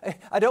 So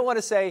I don't want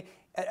to say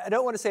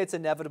it's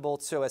inevitable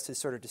so as to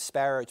sort of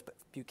disparage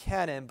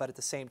Buchanan, but at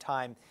the same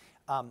time,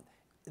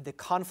 the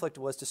conflict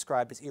was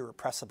described as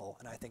irrepressible,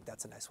 and I think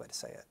that's a nice way to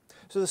say it.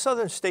 So the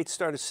southern states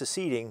started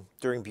seceding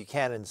during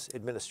Buchanan's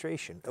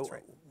administration. That's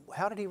right.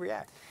 How did he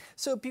react?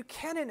 So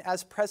Buchanan,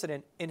 as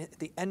president, at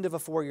the end of a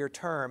 4-year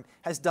term,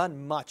 has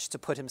done much to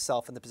put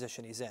himself in the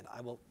position he's in.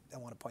 I want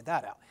to point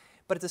that out.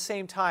 But at the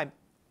same time,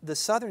 the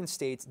southern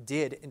states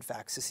did, in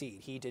fact,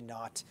 secede. He did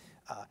not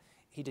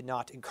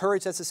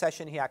encourage that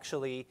secession. He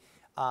actually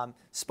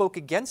spoke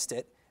against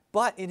it.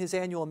 But in his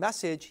annual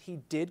message, he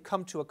did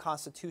come to a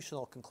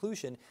constitutional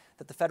conclusion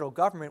that the federal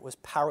government was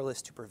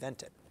powerless to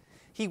prevent it.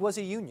 He was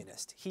a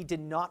unionist. He did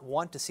not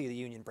want to see the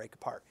Union break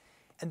apart.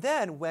 And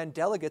then when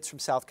delegates from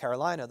South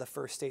Carolina, the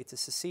first state to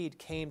secede,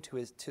 came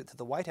to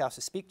the White House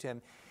to speak to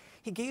him,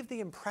 he gave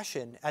the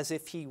impression as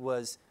if he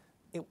was,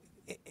 to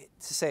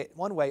say it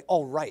one way,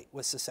 all right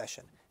with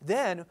secession.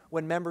 Then,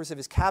 when members of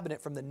his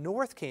cabinet from the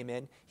North came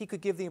in, he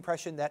could give the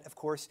impression that, of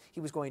course, he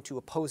was going to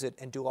oppose it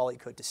and do all he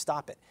could to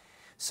stop it.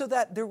 So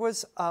that there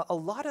was a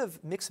lot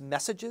of mixed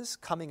messages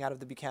coming out of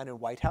the Buchanan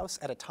White House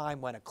at a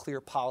time when a clear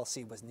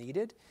policy was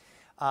needed.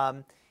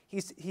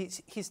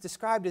 He's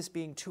described as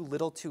being too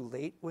little too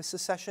late with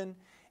secession,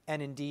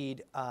 and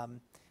indeed,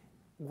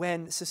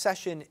 when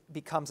secession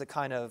becomes a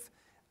kind of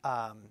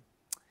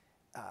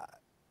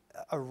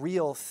a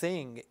real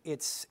thing,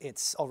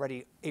 it's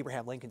already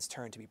Abraham Lincoln's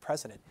turn to be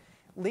president.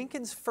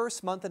 Lincoln's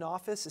first month in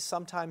office is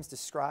sometimes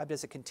described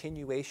as a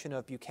continuation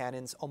of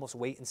Buchanan's almost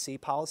wait-and-see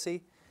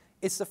policy.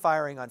 It's the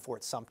firing on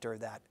Fort Sumter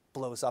that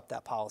blows up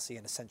that policy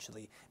and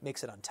essentially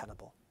makes it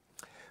untenable.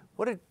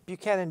 What did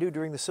Buchanan do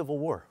during the Civil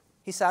War?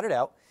 He sat it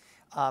out.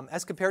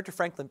 As compared to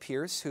Franklin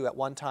Pierce, who at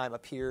one time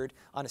appeared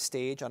on a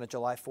stage on a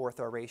July 4th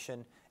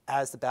oration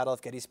as the Battle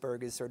of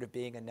Gettysburg is sort of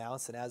being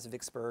announced and as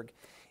Vicksburg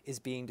is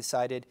being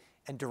decided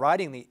and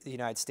deriding the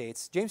United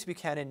States, James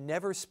Buchanan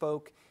never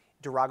spoke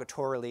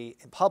derogatorily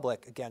in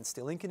public against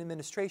the Lincoln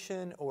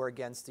administration or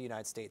against the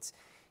United States.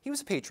 He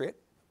was a patriot.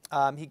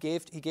 He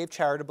gave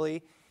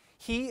charitably.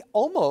 He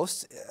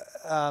almost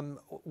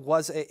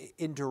was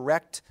in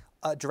direct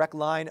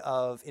line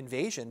of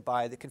invasion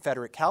by the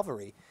Confederate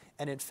cavalry.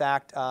 And in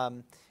fact,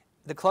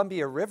 the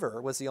Columbia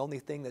River was the only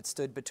thing that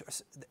stood between,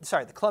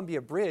 the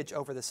Columbia Bridge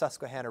over the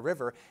Susquehanna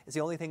River is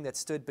the only thing that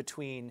stood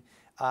between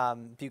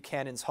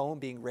Buchanan's home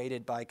being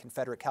raided by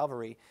Confederate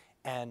cavalry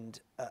and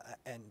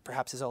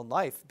perhaps his own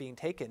life being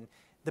taken.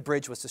 The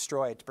bridge was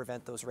destroyed to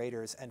prevent those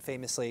raiders, and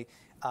famously,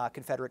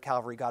 Confederate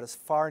cavalry got as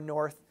far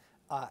north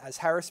as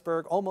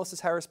Harrisburg, almost as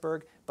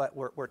Harrisburg, but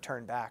were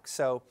turned back.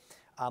 So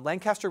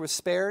Lancaster was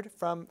spared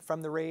from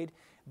the raid,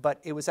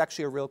 but it was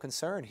actually a real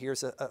concern.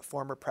 Here's a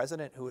former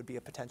president who would be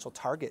a potential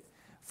target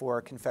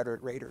for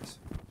Confederate raiders.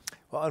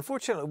 Well,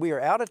 unfortunately, we are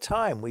out of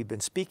time. We've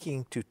been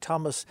speaking to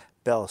Thomas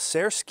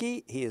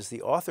Balcerski. He is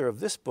the author of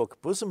this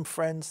book, Bosom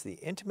Friends, The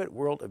Intimate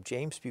World of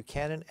James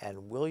Buchanan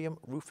and William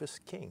Rufus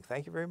King.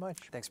 Thank you very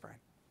much. Thanks, Brian.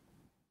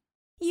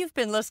 You've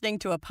been listening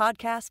to a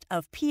podcast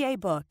of PA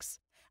Books,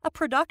 a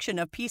production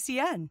of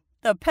PCN,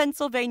 the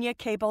Pennsylvania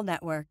Cable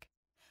Network.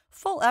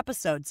 Full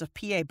episodes of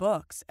PA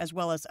Books, as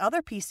well as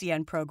other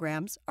PCN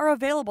programs, are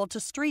available to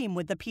stream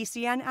with the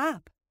PCN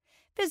app.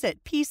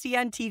 Visit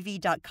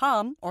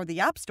PCNTV.com or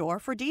the App Store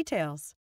for details.